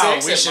 years from now,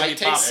 we should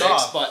be popped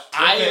off. But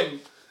I am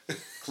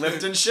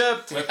Clifton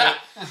Ship.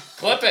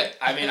 Clip it.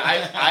 I mean,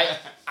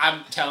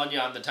 I'm telling you,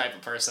 I'm the type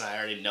of person, I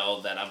already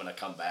know that I'm going to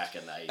come back,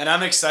 and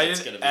I'm excited.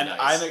 It's gonna be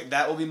nice.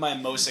 That will be my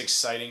most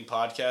exciting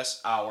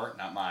podcast.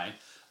 Not mine.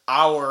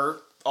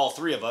 All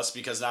three of us,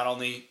 because not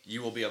only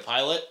you will be a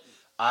pilot,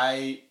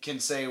 I can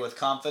say with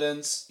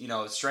confidence,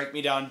 strike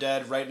me down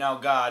dead right now,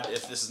 God,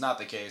 if this is not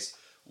the case.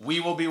 We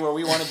will be where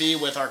we want to be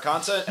with our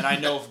content, and I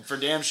know for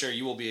damn sure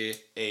you will be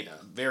a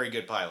very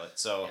good pilot.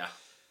 So,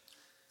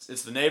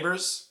 it's the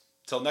neighbors.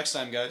 Till next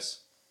time, guys.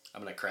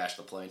 I'm going to crash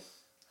the plane.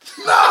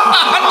 No,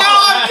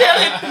 I'm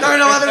kidding.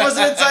 9/11 was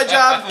an inside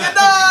job. Good night.